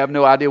idea. We have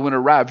no idea when it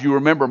arrives. You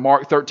remember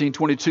Mark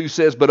 13:22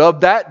 says, "But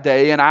of that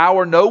day and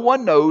hour no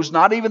one knows,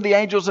 not even the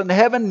angels in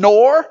heaven,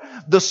 nor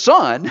the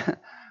Son,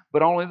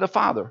 but only the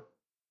Father."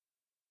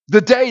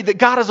 The day that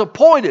God has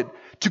appointed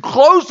to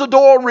close the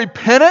door on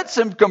repentance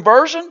and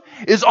conversion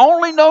is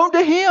only known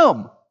to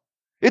him.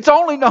 It's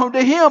only known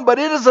to him, but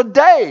it is a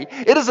day.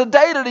 It is a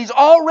day that he's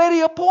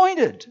already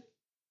appointed.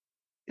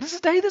 It is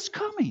a day that's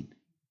coming.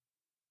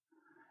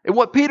 And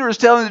what Peter is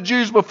telling the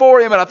Jews before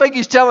him, and I think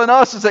he's telling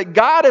us, is that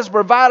God has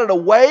provided a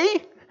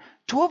way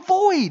to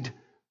avoid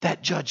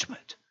that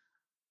judgment.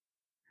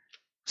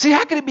 See,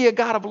 how can he be a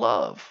God of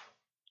love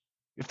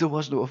if there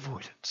was no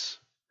avoidance?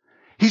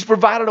 He's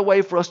provided a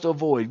way for us to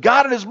avoid.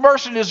 God in his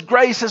mercy and his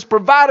grace has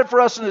provided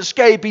for us an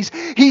escape.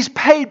 He's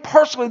paid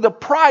personally the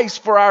price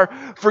for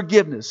our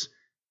forgiveness.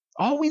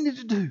 All we need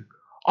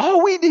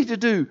to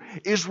do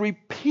is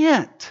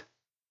repent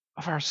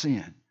of our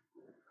sin.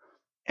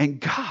 And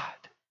God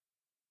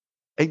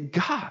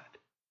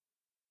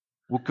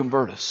will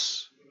convert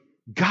us.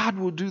 God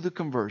will do the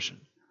conversion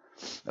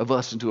of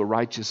us into a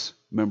righteous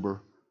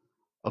member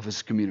of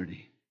his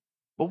community.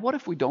 But what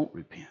if we don't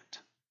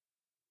repent?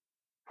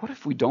 What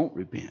if we don't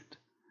repent?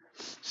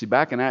 See,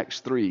 back in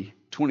Acts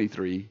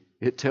 3:23,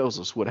 it tells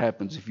us what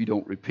happens if you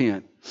don't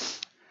repent.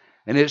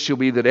 And it shall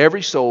be that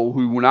every soul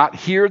who will not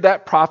hear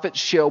that prophet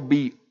shall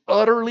be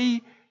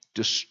utterly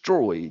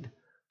destroyed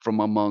from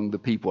among the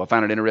people. I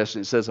find it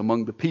interesting. It says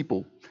among the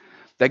people.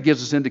 that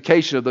gives us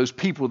indication of those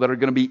people that are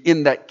going to be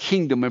in that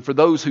kingdom. And for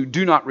those who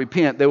do not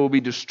repent, they will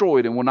be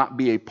destroyed and will not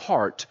be a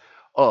part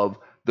of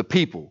the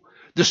people.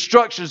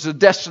 Destruction is the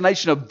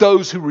destination of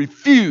those who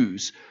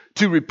refuse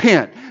to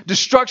repent.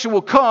 Destruction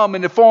will come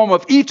in the form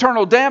of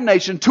eternal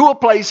damnation to a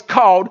place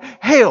called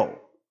hell,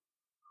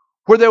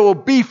 where there will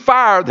be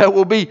fire that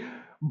will be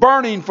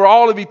burning for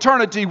all of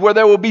eternity, where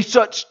there will be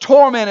such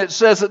torment. It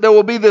says that there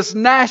will be this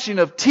gnashing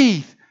of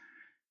teeth.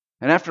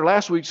 And after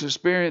last week's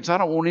experience, I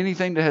don't want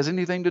anything that has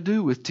anything to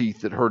do with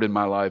teeth that hurt in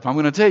my life. I'm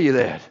going to tell you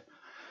that.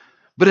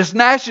 But it's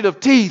gnashing of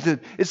teeth.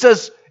 It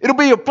says it'll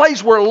be a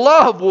place where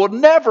love will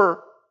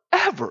never,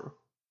 ever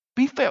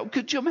be felt.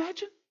 Could you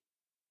imagine?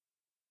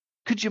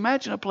 Could you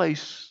imagine a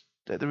place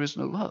that there is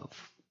no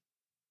love?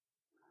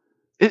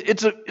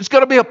 It's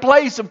going to be a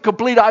place of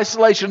complete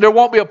isolation. There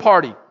won't be a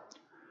party.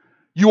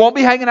 You won't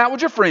be hanging out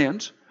with your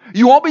friends.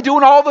 You won't be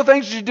doing all the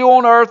things that you do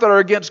on earth that are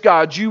against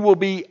God. You will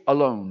be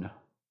alone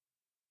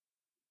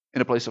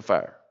in a place of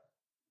fire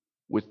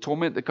with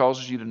torment that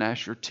causes you to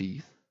gnash your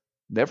teeth,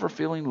 never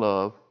feeling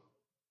love,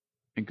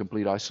 in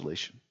complete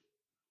isolation.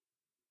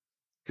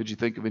 Could you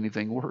think of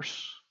anything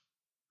worse?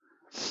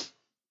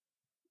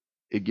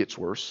 It gets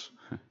worse.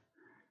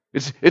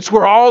 It's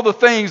where all the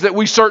things that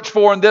we search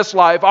for in this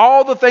life,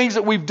 all the things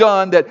that we've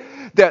done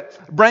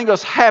that bring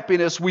us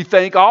happiness, we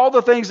think, all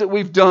the things that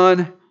we've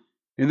done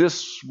in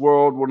this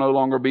world will no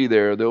longer be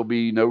there. There'll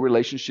be no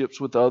relationships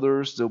with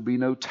others. There'll be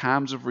no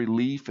times of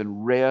relief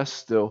and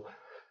rest. There'll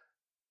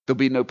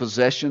be no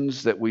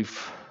possessions that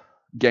we've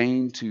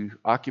gained to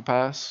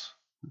occupy us.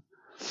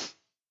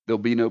 There'll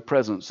be no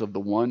presence of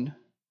the one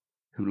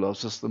who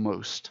loves us the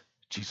most,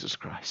 Jesus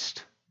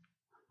Christ.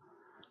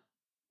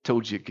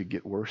 Told you it could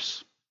get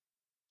worse.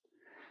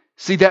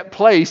 See, that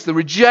place, the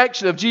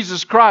rejection of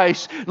Jesus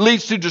Christ,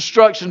 leads to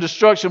destruction.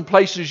 Destruction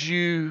places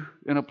you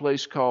in a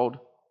place called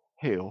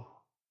hell.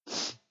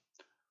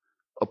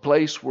 A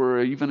place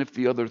where even if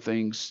the other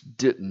things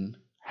didn't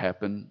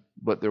happen,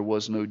 but there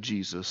was no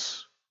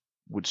Jesus,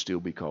 would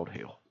still be called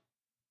hell.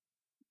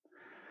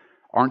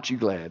 Aren't you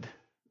glad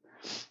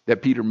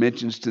that Peter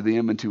mentions to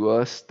them and to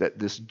us that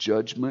this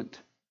judgment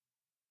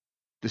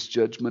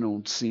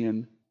on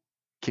sin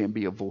can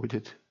be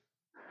avoided?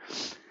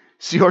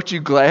 See, aren't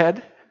you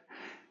glad?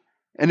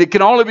 And it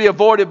can only be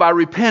avoided by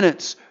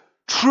repentance,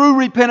 true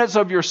repentance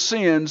of your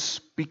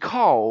sins,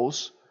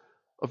 because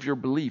of your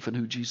belief in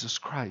who Jesus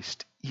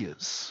Christ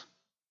is.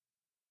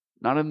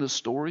 Not in the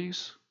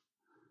stories,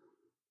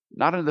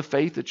 not in the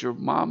faith that your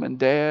mom and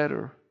dad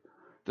or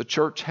the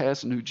church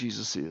has in who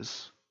Jesus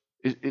is.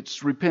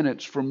 It's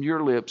repentance from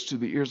your lips to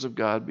the ears of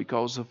God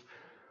because of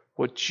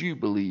what you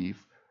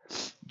believe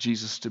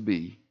Jesus to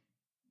be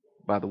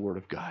by the Word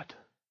of God.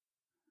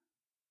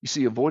 You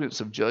see,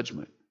 avoidance of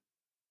judgment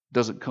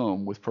doesn't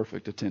come with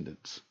perfect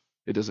attendance.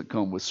 It doesn't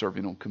come with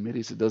serving on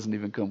committees. It doesn't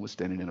even come with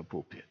standing in a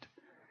pulpit.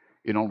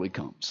 It only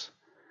comes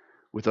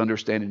with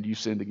understanding you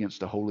sinned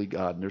against a holy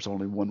God, and there's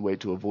only one way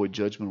to avoid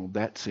judgment on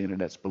that sin, and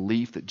that's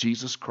belief that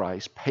Jesus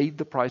Christ paid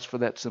the price for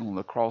that sin on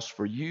the cross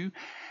for you,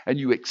 and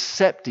you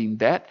accepting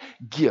that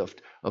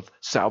gift of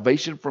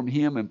salvation from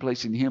Him and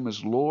placing Him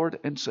as Lord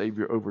and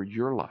Savior over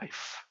your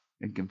life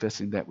and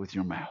confessing that with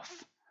your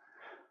mouth.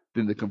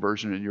 Then the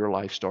conversion in your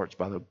life starts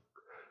by the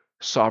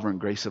sovereign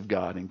grace of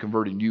God and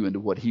converting you into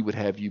what He would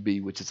have you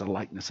be, which is a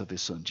likeness of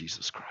His Son,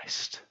 Jesus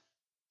Christ.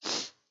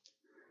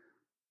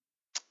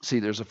 See,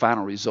 there's a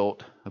final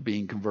result of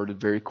being converted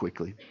very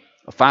quickly.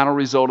 A final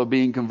result of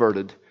being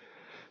converted.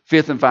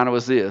 Fifth and final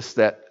is this,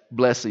 that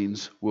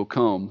blessings will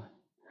come.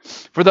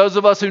 For those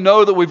of us who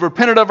know that we've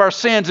repented of our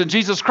sins and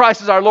Jesus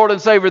Christ is our Lord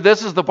and Savior,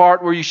 this is the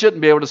part where you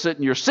shouldn't be able to sit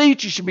in your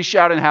seat. You should be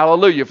shouting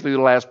hallelujah through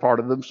the last part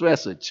of this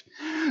message.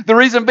 The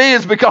reason being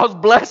is because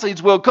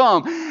blessings will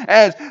come.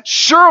 As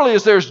surely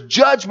as there's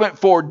judgment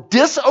for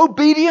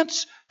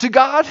disobedience to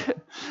God,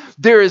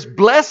 there is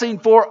blessing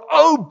for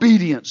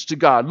obedience to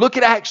God. Look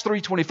at Acts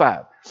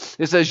 3:25.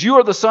 It says, you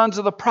are the sons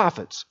of the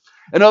prophets,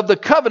 and of the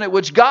covenant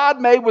which God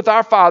made with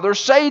our fathers,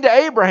 say to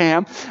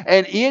Abraham,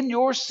 and in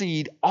your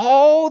seed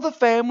all the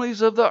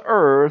families of the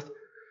earth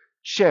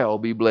shall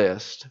be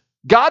blessed.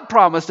 God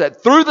promised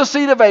that through the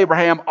seed of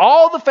Abraham,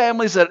 all the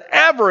families that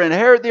ever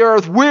inherit the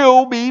earth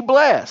will be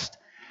blessed.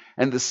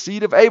 And the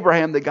seed of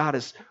Abraham that God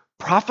has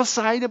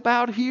prophesied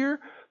about here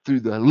through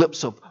the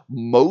lips of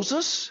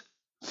Moses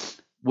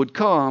would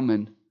come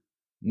in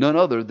none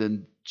other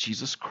than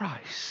Jesus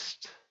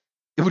Christ.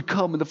 It would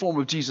come in the form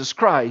of Jesus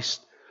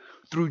Christ.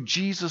 Through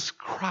Jesus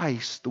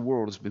Christ, the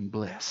world has been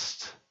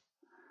blessed.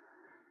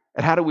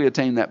 And how do we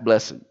attain that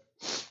blessing?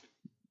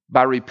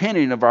 By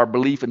repenting of our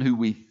belief in who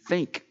we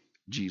think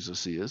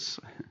Jesus is,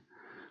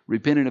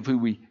 repenting of who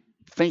we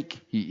think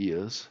He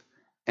is,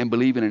 and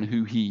believing in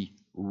who He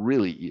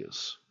really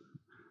is,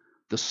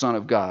 the Son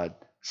of God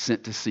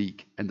sent to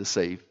seek and to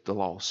save the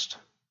lost.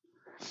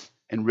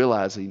 And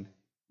realizing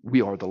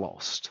we are the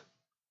lost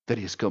that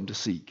He has come to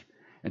seek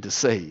and to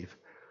save.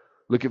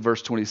 Look at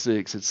verse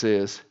 26. It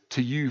says,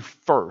 to you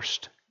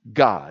first,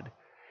 God,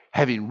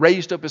 having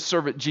raised up His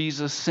servant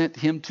Jesus, sent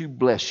Him to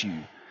bless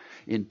you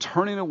in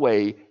turning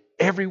away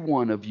every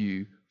one of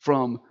you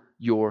from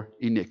your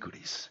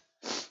iniquities.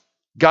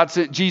 God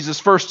sent Jesus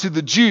first to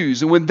the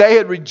Jews, and when they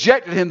had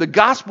rejected him, the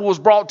gospel was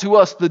brought to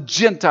us, the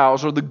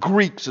Gentiles, or the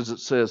Greeks, as it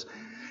says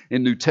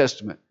in New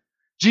Testament.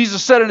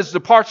 Jesus said in his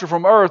departure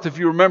from earth, if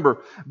you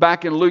remember,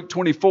 back in Luke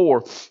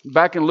 24,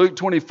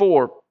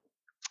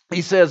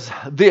 he says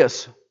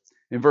this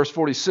in verse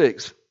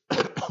 46.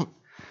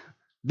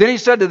 Then he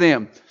said to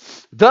them,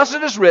 thus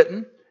it is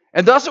written,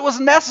 and thus it was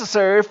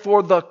necessary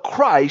for the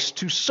Christ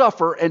to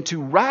suffer and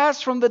to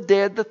rise from the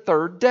dead the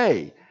third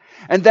day,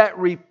 and that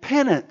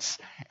repentance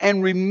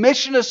and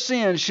remission of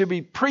sins should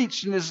be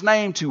preached in his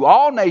name to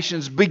all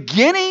nations,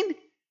 beginning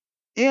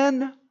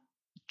in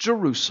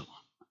Jerusalem.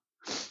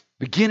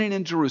 Beginning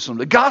in Jerusalem.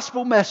 The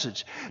gospel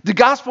message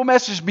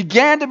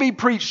began to be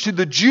preached to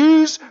the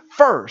Jews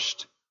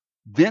first,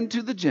 then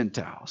to the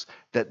Gentiles,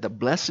 that the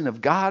blessing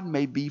of God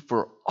may be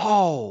for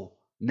all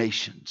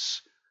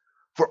nations.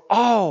 For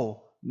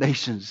all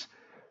nations,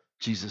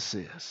 Jesus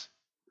says.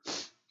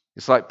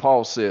 It's like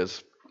Paul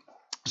says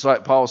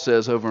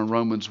over in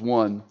Romans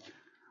 1.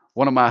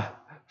 One of my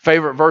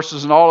favorite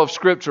verses in all of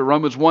Scripture,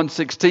 Romans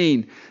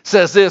 1:16,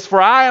 says this,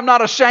 for I am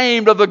not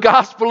ashamed of the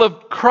gospel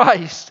of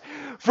Christ,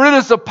 for it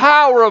is the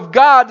power of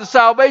God to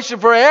salvation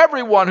for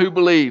everyone who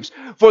believes,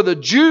 for the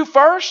Jew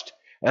first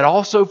and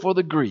also for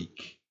the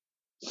Greek.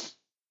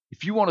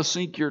 If you want to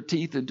sink your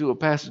teeth into a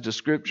passage of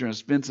Scripture and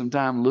spend some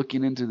time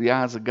looking into the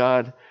eyes of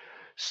God,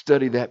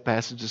 study that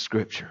passage of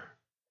Scripture.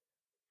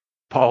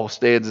 Paul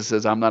stands and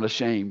says, I'm not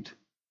ashamed.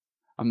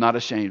 I'm not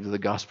ashamed of the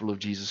gospel of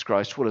Jesus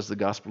Christ. What is the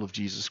gospel of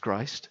Jesus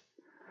Christ?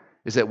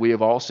 Is that we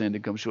have all sinned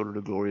and come short of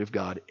the glory of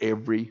God.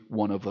 Every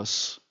one of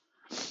us.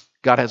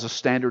 God has a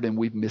standard and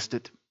we've missed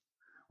it.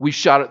 We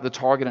shot at the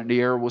target and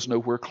the arrow was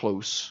nowhere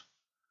close.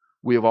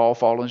 We have all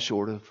fallen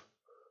short of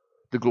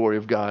the glory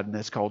of God, and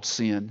that's called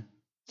sin.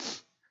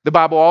 The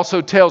Bible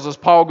also tells us,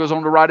 Paul goes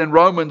on to write in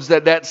Romans,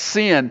 that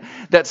sin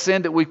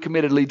that we've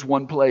committed leads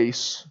one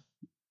place,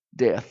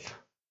 death.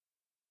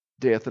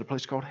 Death at a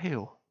place called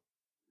hell.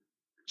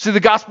 See,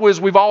 the gospel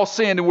is we've all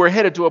sinned and we're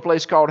headed to a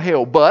place called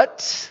hell,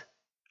 but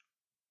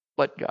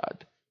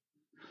God.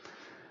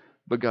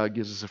 But God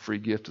gives us a free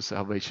gift of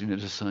salvation in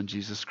His Son,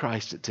 Jesus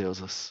Christ, it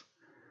tells us.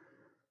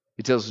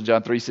 He tells us in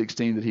John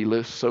 3:16 that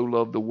He so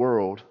loved the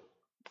world.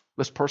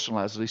 Let's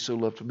personalize it. He so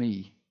loved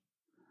me.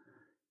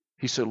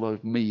 He so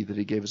loved me that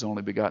He gave His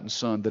only begotten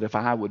Son, that if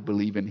I would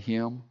believe in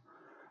Him,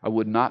 I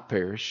would not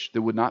perish.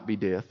 There would not be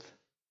death,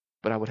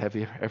 but I would have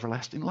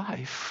everlasting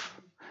life.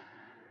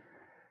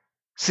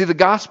 See, the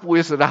gospel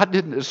is that I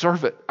didn't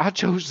deserve it. I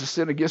chose to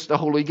sin against the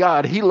holy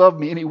God. He loved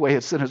me anyway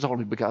and sent His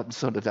only begotten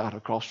Son to die on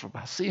the cross for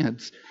my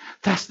sins.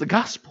 That's the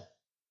gospel.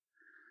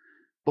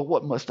 But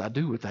what must I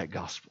do with that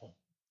gospel?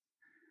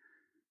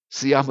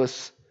 See, I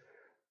must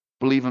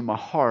believe in my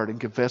heart and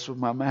confess with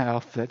my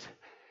mouth that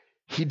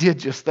He did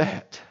just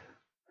that.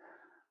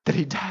 That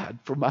He died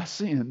for my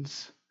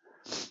sins.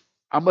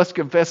 I must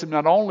confess Him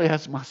not only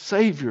as my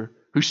Savior,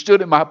 who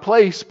stood in my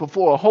place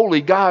before a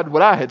holy God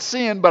when I had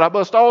sinned, but I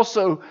must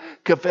also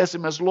confess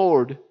Him as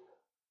Lord.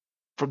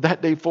 From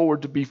that day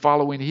forward to be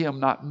following Him,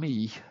 not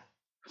me.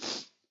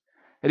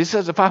 And He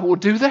says, if I will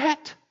do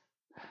that,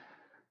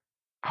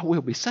 I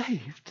will be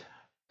saved.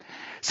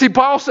 See,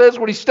 Paul says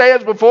when he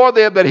stands before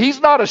them that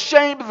he's not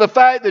ashamed of the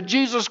fact that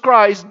Jesus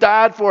Christ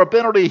died for a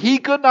penalty he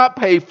could not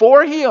pay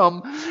for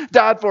him,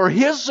 died for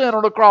his sin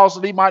on the cross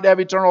that he might have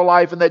eternal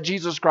life, and that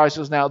Jesus Christ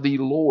is now the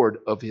Lord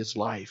of his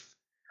life.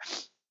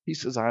 He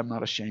says, I am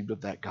not ashamed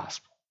of that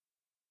gospel.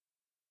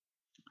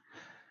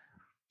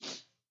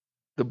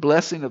 The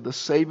blessing of the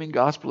saving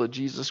gospel of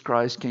Jesus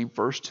Christ came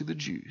first to the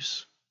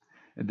Jews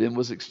and then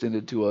was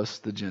extended to us,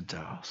 the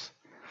Gentiles.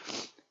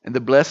 And the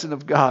blessing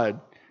of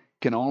God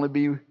can only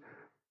be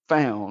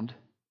found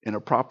in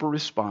a proper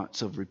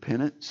response of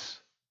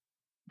repentance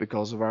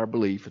because of our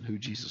belief in who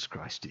Jesus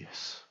Christ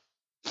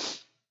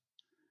is.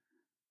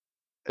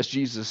 As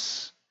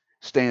Jesus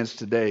stands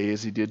today,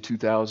 as He did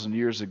 2,000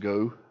 years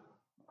ago,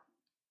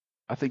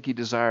 I think He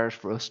desires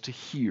for us to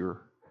hear,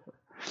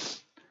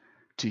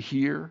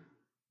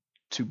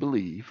 to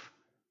believe,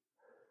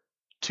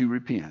 to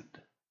repent,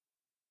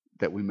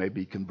 that we may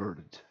be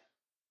converted.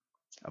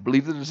 I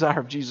believe the desire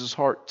of Jesus'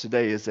 heart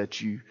today is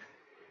that you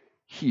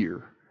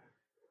hear,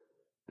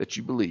 that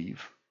you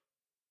believe,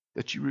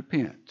 that you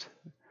repent,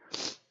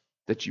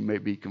 that you may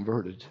be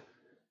converted.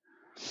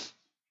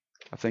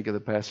 I think of the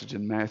passage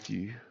in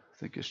Matthew, I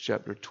think it's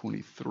chapter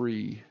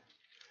 23.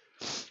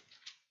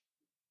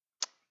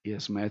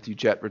 Yes, Matthew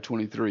chapter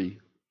 23.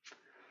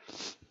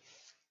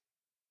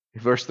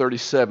 Verse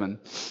 37.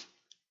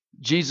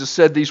 Jesus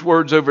said these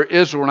words over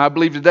Israel, and I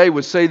believe today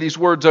would say these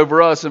words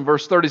over us. In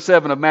verse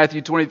 37 of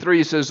Matthew 23,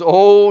 He says,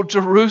 "Oh,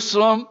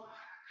 Jerusalem,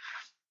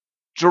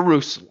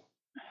 Jerusalem."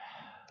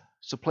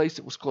 It's a place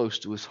that was close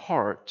to His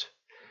heart.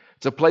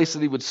 It's a place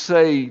that He would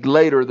say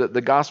later that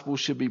the gospel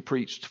should be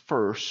preached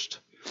first.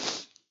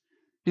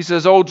 He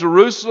says, "Oh,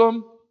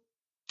 Jerusalem,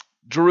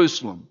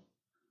 Jerusalem,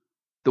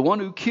 the one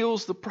who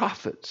kills the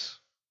prophets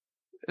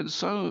and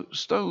so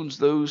stones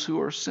those who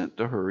are sent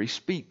to her." He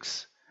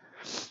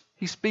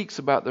speaks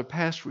about their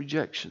past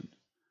rejection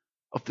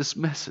of this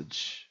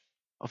message,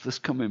 of this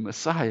coming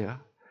Messiah.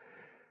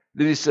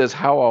 Then he says,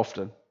 how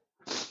often?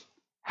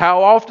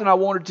 How often I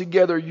wanted to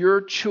gather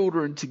your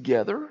children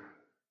together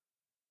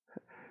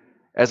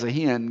as a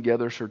hen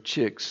gathers her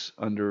chicks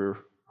under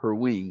her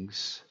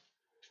wings,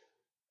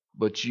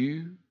 but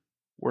you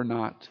were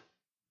not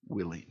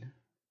willing.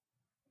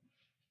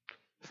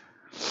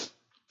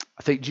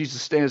 I think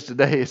Jesus stands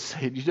today and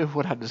saying, you know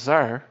what I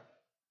desire?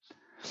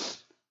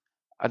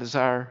 I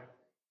desire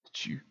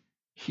that you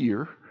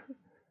hear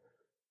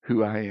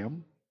who I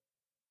am.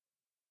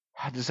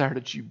 I desire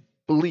that you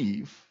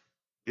believe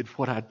in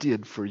what I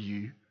did for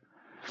you.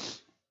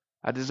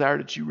 I desire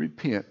that you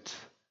repent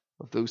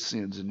of those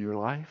sins in your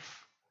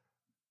life,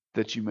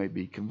 that you may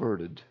be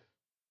converted.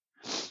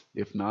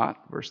 If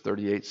not, verse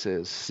 38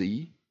 says,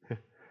 see,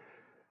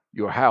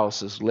 your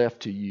house is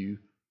left to you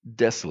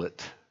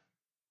desolate.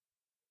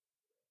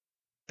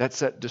 That's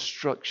that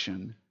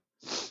destruction.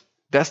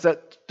 That's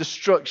that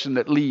destruction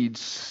that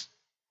leads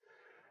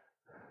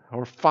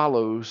or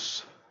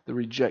follows the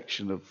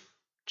rejection of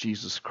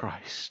Jesus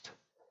Christ.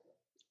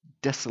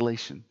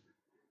 Desolation,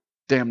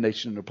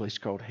 damnation in a place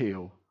called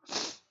hell.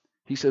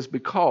 He says,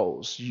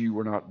 because you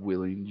were not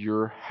willing,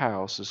 your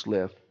house is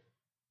left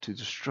to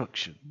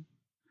destruction.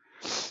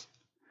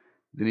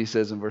 Then he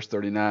says in verse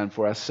 39,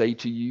 for I say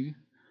to you,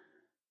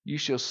 you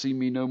shall see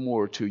me no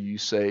more till you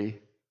say,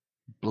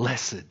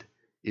 blessed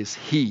is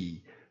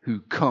he who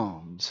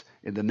comes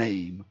in the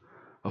name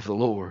of the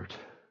Lord.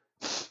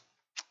 Let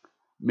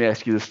me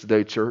ask you this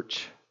today,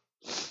 church.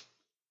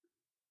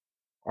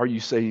 Are you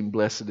saying,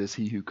 blessed is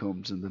he who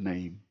comes in the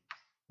name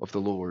of the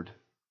Lord?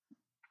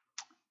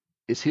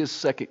 Is his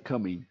second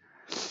coming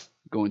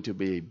going to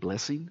be a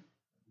blessing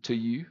to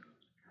you,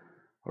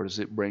 or does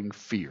it bring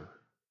fear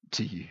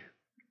to you?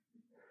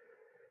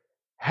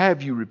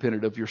 Have you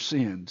repented of your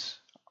sins?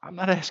 I'm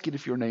not asking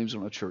if your name's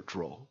on a church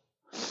roll.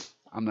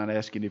 I'm not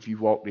asking if you've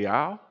walked the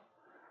aisle.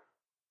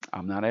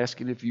 I'm not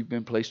asking if you've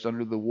been placed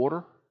under the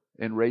water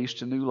and raised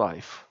to new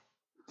life.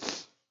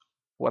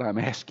 What I'm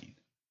asking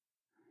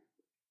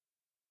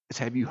is,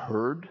 have you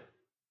heard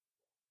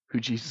who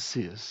Jesus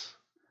is?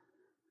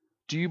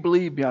 Do you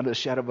believe beyond a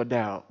shadow of a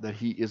doubt that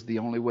he is the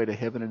only way to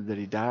heaven and that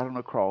he died on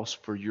a cross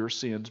for your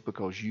sins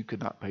because you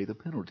could not pay the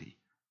penalty?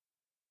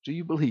 Do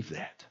you believe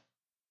that?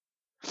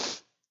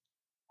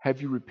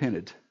 Have you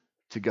repented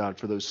to God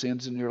for those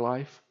sins in your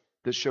life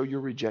that show your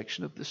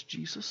rejection of this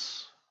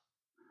Jesus?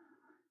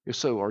 If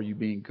so, are you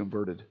being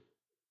converted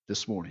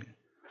this morning?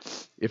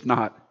 If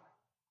not,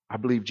 I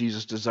believe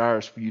Jesus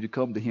desires for you to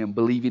come to him,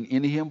 believing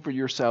in him for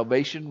your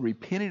salvation,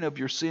 repenting of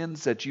your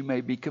sins that you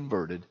may be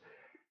converted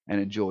and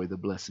enjoy the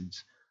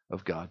blessings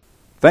of God.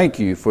 Thank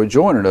you for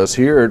joining us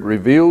here at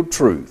Revealed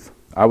Truth.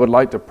 I would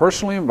like to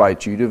personally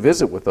invite you to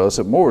visit with us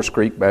at Morris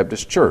Creek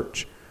Baptist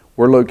Church.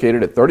 We're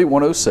located at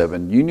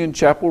 3107 Union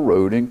Chapel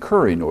Road in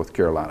Curry, North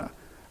Carolina.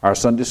 Our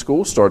Sunday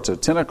school starts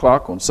at 10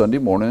 o'clock on Sunday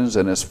mornings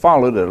and is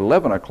followed at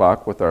 11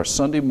 o'clock with our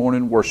Sunday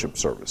morning worship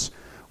service.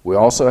 We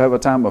also have a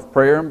time of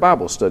prayer and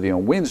Bible study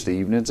on Wednesday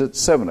evenings at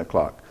 7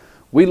 o'clock.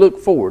 We look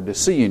forward to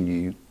seeing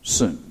you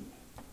soon.